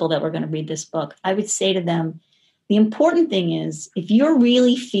of people that were going to read this book, I would say to them, the important thing is, if you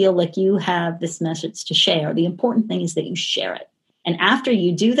really feel like you have this message to share, the important thing is that you share it. And after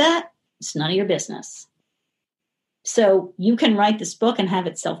you do that, it's none of your business. So you can write this book and have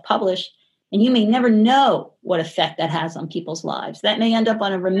it self-published, and you may never know what effect that has on people's lives. That may end up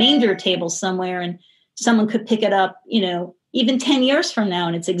on a remainder table somewhere, and someone could pick it up, even 10 years from now,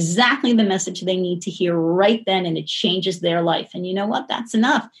 and it's exactly the message they need to hear right then, and it changes their life. And you know what? That's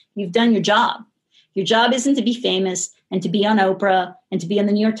enough. You've done your job. Your job isn't to be famous and to be on Oprah and to be on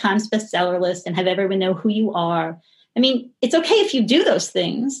the New York Times bestseller list and have everyone know who you are. I mean, it's okay if you do those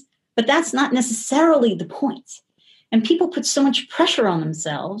things, but that's not necessarily the point. And people put so much pressure on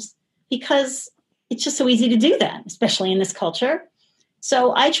themselves because it's just so easy to do that, especially in this culture.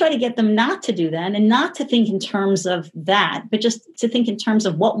 So I try to get them not to do that and not to think in terms of that, but just to think in terms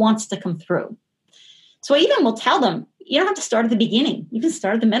of what wants to come through. So I even will tell them, you don't have to start at the beginning. You can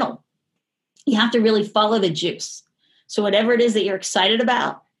start at the middle. You have to really follow the juice. So whatever it is that you're excited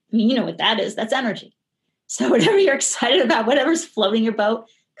about, I mean, you know what that is. That's energy. So whatever you're excited about, whatever's floating your boat,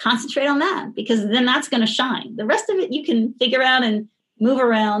 concentrate on that, because then that's going to shine. The rest of it you can figure out and move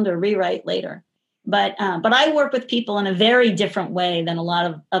around or rewrite later. But I work with people in a very different way than a lot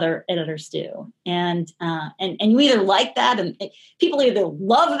of other editors do. And you either like that, and people either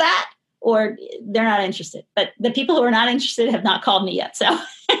love that or they're not interested. But the people who are not interested have not called me yet. So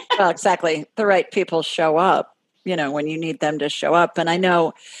well, exactly. The right people show up, when you need them to show up. And I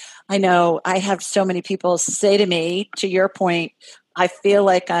know I have so many people say to me, to your point, I feel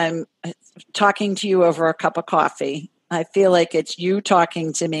like I'm talking to you over a cup of coffee. I feel like it's you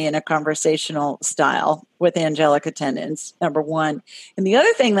talking to me in a conversational style with angelic attendants, number one. And the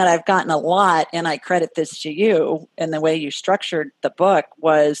other thing that I've gotten a lot, and I credit this to you and the way you structured the book,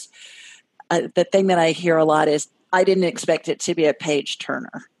 was the thing that I hear a lot is, I didn't expect it to be a page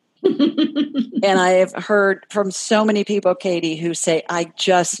turner. And I have heard from so many people, Katy, who say, I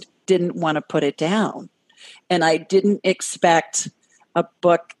just didn't want to put it down. And I didn't expect a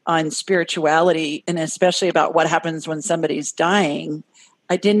book on spirituality, and especially about what happens when somebody's dying.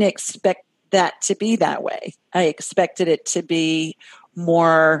 I didn't expect that to be that way. I expected it to be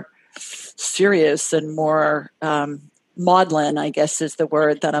more serious and more maudlin, I guess is the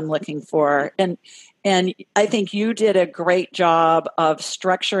word that I'm looking for. And I think you did a great job of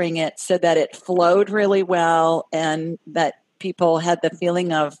structuring it so that it flowed really well, and that people had the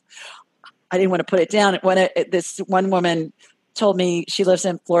feeling of, I didn't want to put it down. This one woman told me, she lives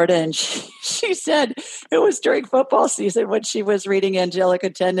in Florida, and she said it was during football season when she was reading Angelic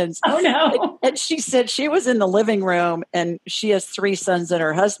Attendants. Oh, no. And she said she was in the living room, and she has 3 sons and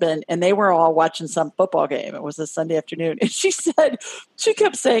her husband, and they were all watching some football game. It was a Sunday afternoon. And she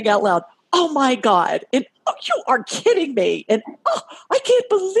kept saying out loud, oh my God. And oh, you are kidding me. And oh, I can't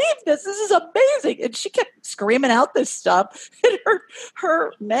believe this. This is amazing. And she kept screaming out this stuff. And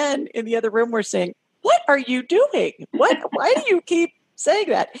her men in the other room were saying, what are you doing? Why do you keep saying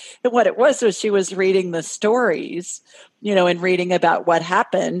that? And what it was she was reading the stories, and reading about what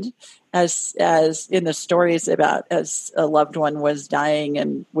happened as in the stories about as a loved one was dying,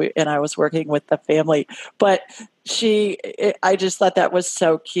 and I was working with the family. But I just thought that was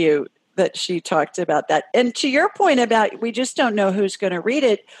so cute that she talked about that. And to your point about, we just don't know who's going to read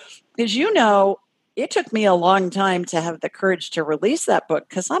it, because it took me a long time to have the courage to release that book,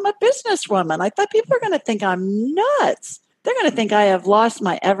 because I'm a businesswoman. I thought people are going to think I'm nuts. They're going to think I have lost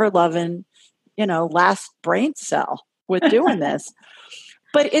my ever-loving, last brain cell with doing this.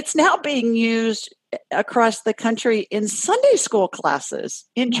 But it's now being used across the country in Sunday school classes,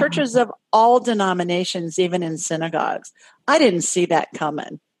 in churches of all denominations, even in synagogues. I didn't see that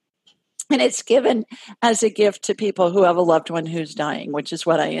coming. And it's given as a gift to people who have a loved one who's dying, which is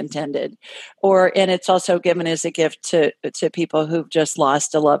what I intended. And it's also given as a gift to people who've just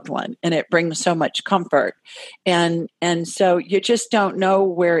lost a loved one. And it brings so much comfort. And so you just don't know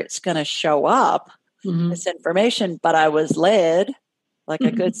where it's going to show up, this information. But I was led, like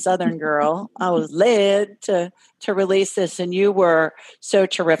a good Southern girl, I was led to release this. And you were so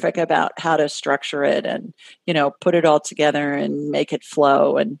terrific about how to structure it and, put it all together and make it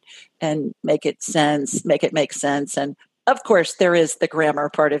flow and make it make sense. And of course, there is the grammar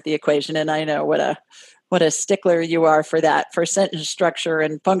part of the equation. And I know what a stickler you are for that, for sentence structure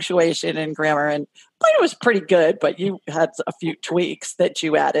and punctuation and grammar. And mine was pretty good, but you had a few tweaks that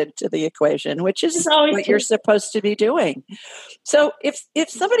you added to the equation, which is what you're supposed to be doing. So if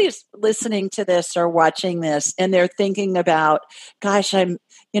somebody's listening to this or watching this and they're thinking about, gosh, I'd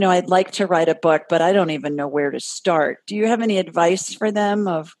like to write a book, but I don't even know where to start. Do you have any advice for them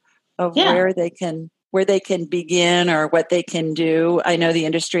of where they can begin or what they can do? I know the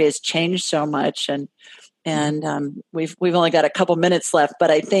industry has changed so much, and we've only got a couple minutes left, but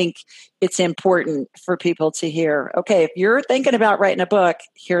I think it's important for people to hear, okay, if you're thinking about writing a book,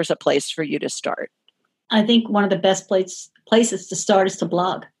 here's a place for you to start. I think one of the best places to start is to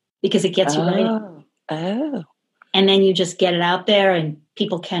blog, because it gets you writing. Oh. And then you just get it out there and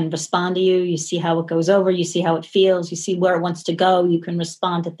people can respond to you. You see how it goes over. You see how it feels. You see where it wants to go. You can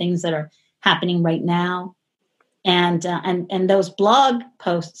respond to things that are happening right now. And those blog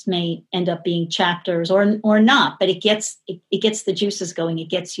posts may end up being chapters or not, but it gets the juices going. It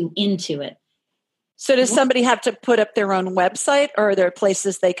gets you into it. So does somebody have to put up their own website, or are there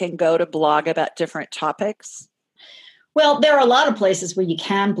places they can go to blog about different topics? Well, there are a lot of places where you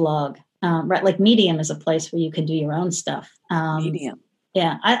can blog. Right, like Medium is a place where you can do your own stuff. Medium.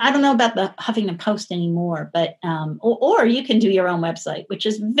 Yeah. I don't know about the Huffington Post anymore, but, or you can do your own website, which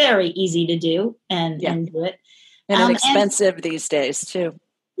is very easy to do and do it. And inexpensive these days too.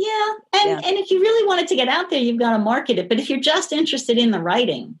 Yeah. And if you really wanted to get out there, you've got to market it. But if you're just interested in the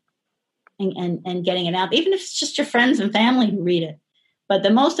writing and getting it out, even if it's just your friends and family who read it. But the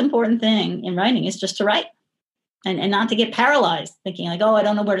most important thing in writing is just to write and not to get paralyzed thinking like, oh, I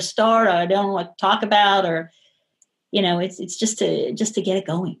don't know where to start, or I don't know what to talk about, or, it's just to get it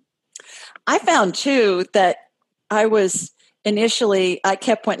going. I found too that I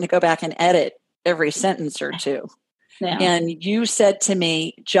kept wanting to go back and edit every sentence or two. Yeah. And you said to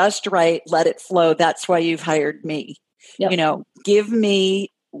me, just write, let it flow. That's why you've hired me. Yep. Give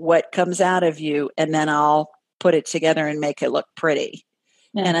me what comes out of you, and then I'll put it together and make it look pretty.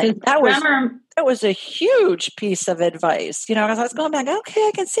 Yeah, and that was a huge piece of advice, because I was going back, okay,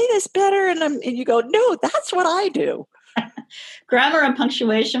 I can see this better. And you go, no, that's what I do. Grammar and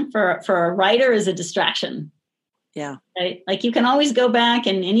punctuation for a writer is a distraction. Yeah. Right? Like you can always go back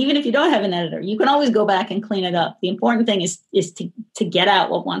and even if you don't have an editor, you can always go back and clean it up. The important thing is to get out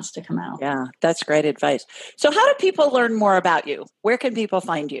what wants to come out. Yeah, that's great advice. So how do people learn more about you? Where can people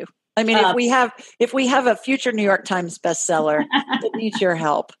find you? I mean, if we have a future New York Times bestseller that needs your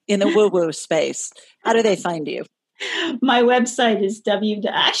help in the woo-woo space, how do they find you? My website is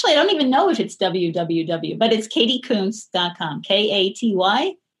actually, I don't even know if it's www, but it's KatyKoontz.com.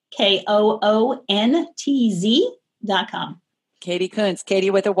 KatyKoontz.com. Katy Koontz,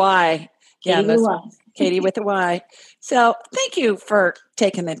 Katy with a Y. Katy with a Y. Katy with a Y. So thank you for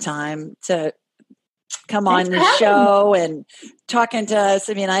taking the time to come on the show and talking to us.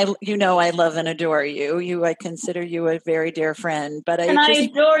 I mean, I love and adore you. I consider you a very dear friend, but I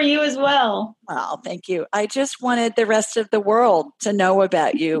adore you as well. Well, thank you. I just wanted the rest of the world to know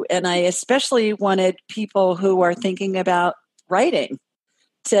about you. And I especially wanted people who are thinking about writing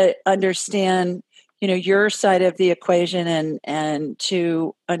to understand, your side of the equation and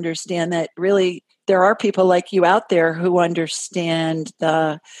to understand that really there are people like you out there who understand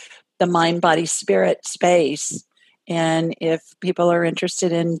the mind, body, spirit space. And if people are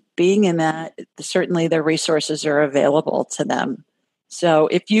interested in being in that, certainly the resources are available to them. So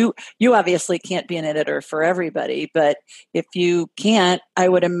if you obviously can't be an editor for everybody, but if you can't, I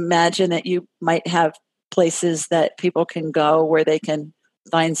would imagine that you might have places that people can go where they can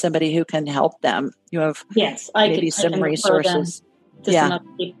find somebody who can help them. You have some resources. To some other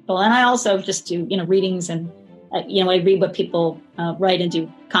people. And I also just do, readings and I read what people write and do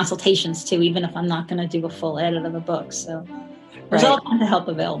consultations too, even if I'm not going to do a full edit of a book. So there's all kinds of help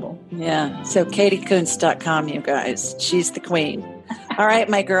available. Yeah. So KatyKoontz.com, you guys. She's the queen. All right,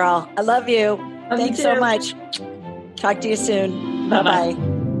 my girl. I love you. Thanks so much. Talk to you soon. Bye-bye.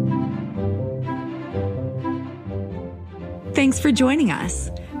 Thanks for joining us.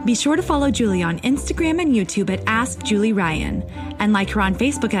 Be sure to follow Julie on Instagram and YouTube at Ask Julie Ryan and like her on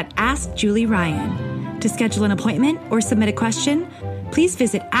Facebook at Ask Julie Ryan. To schedule an appointment or submit a question, please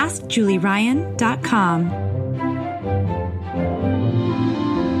visit AskJulieRyan.com.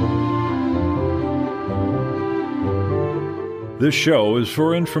 This show is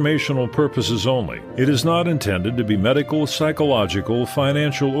for informational purposes only. It is not intended to be medical, psychological,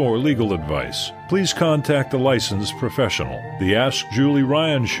 financial, or legal advice. Please contact a licensed professional. The Ask Julie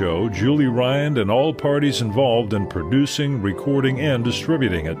Ryan Show, Julie Ryan and all parties involved in producing, recording, and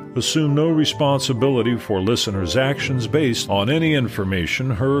distributing it assume no responsibility for listeners' actions based on any information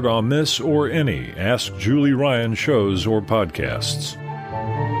heard on this or any Ask Julie Ryan shows or podcasts.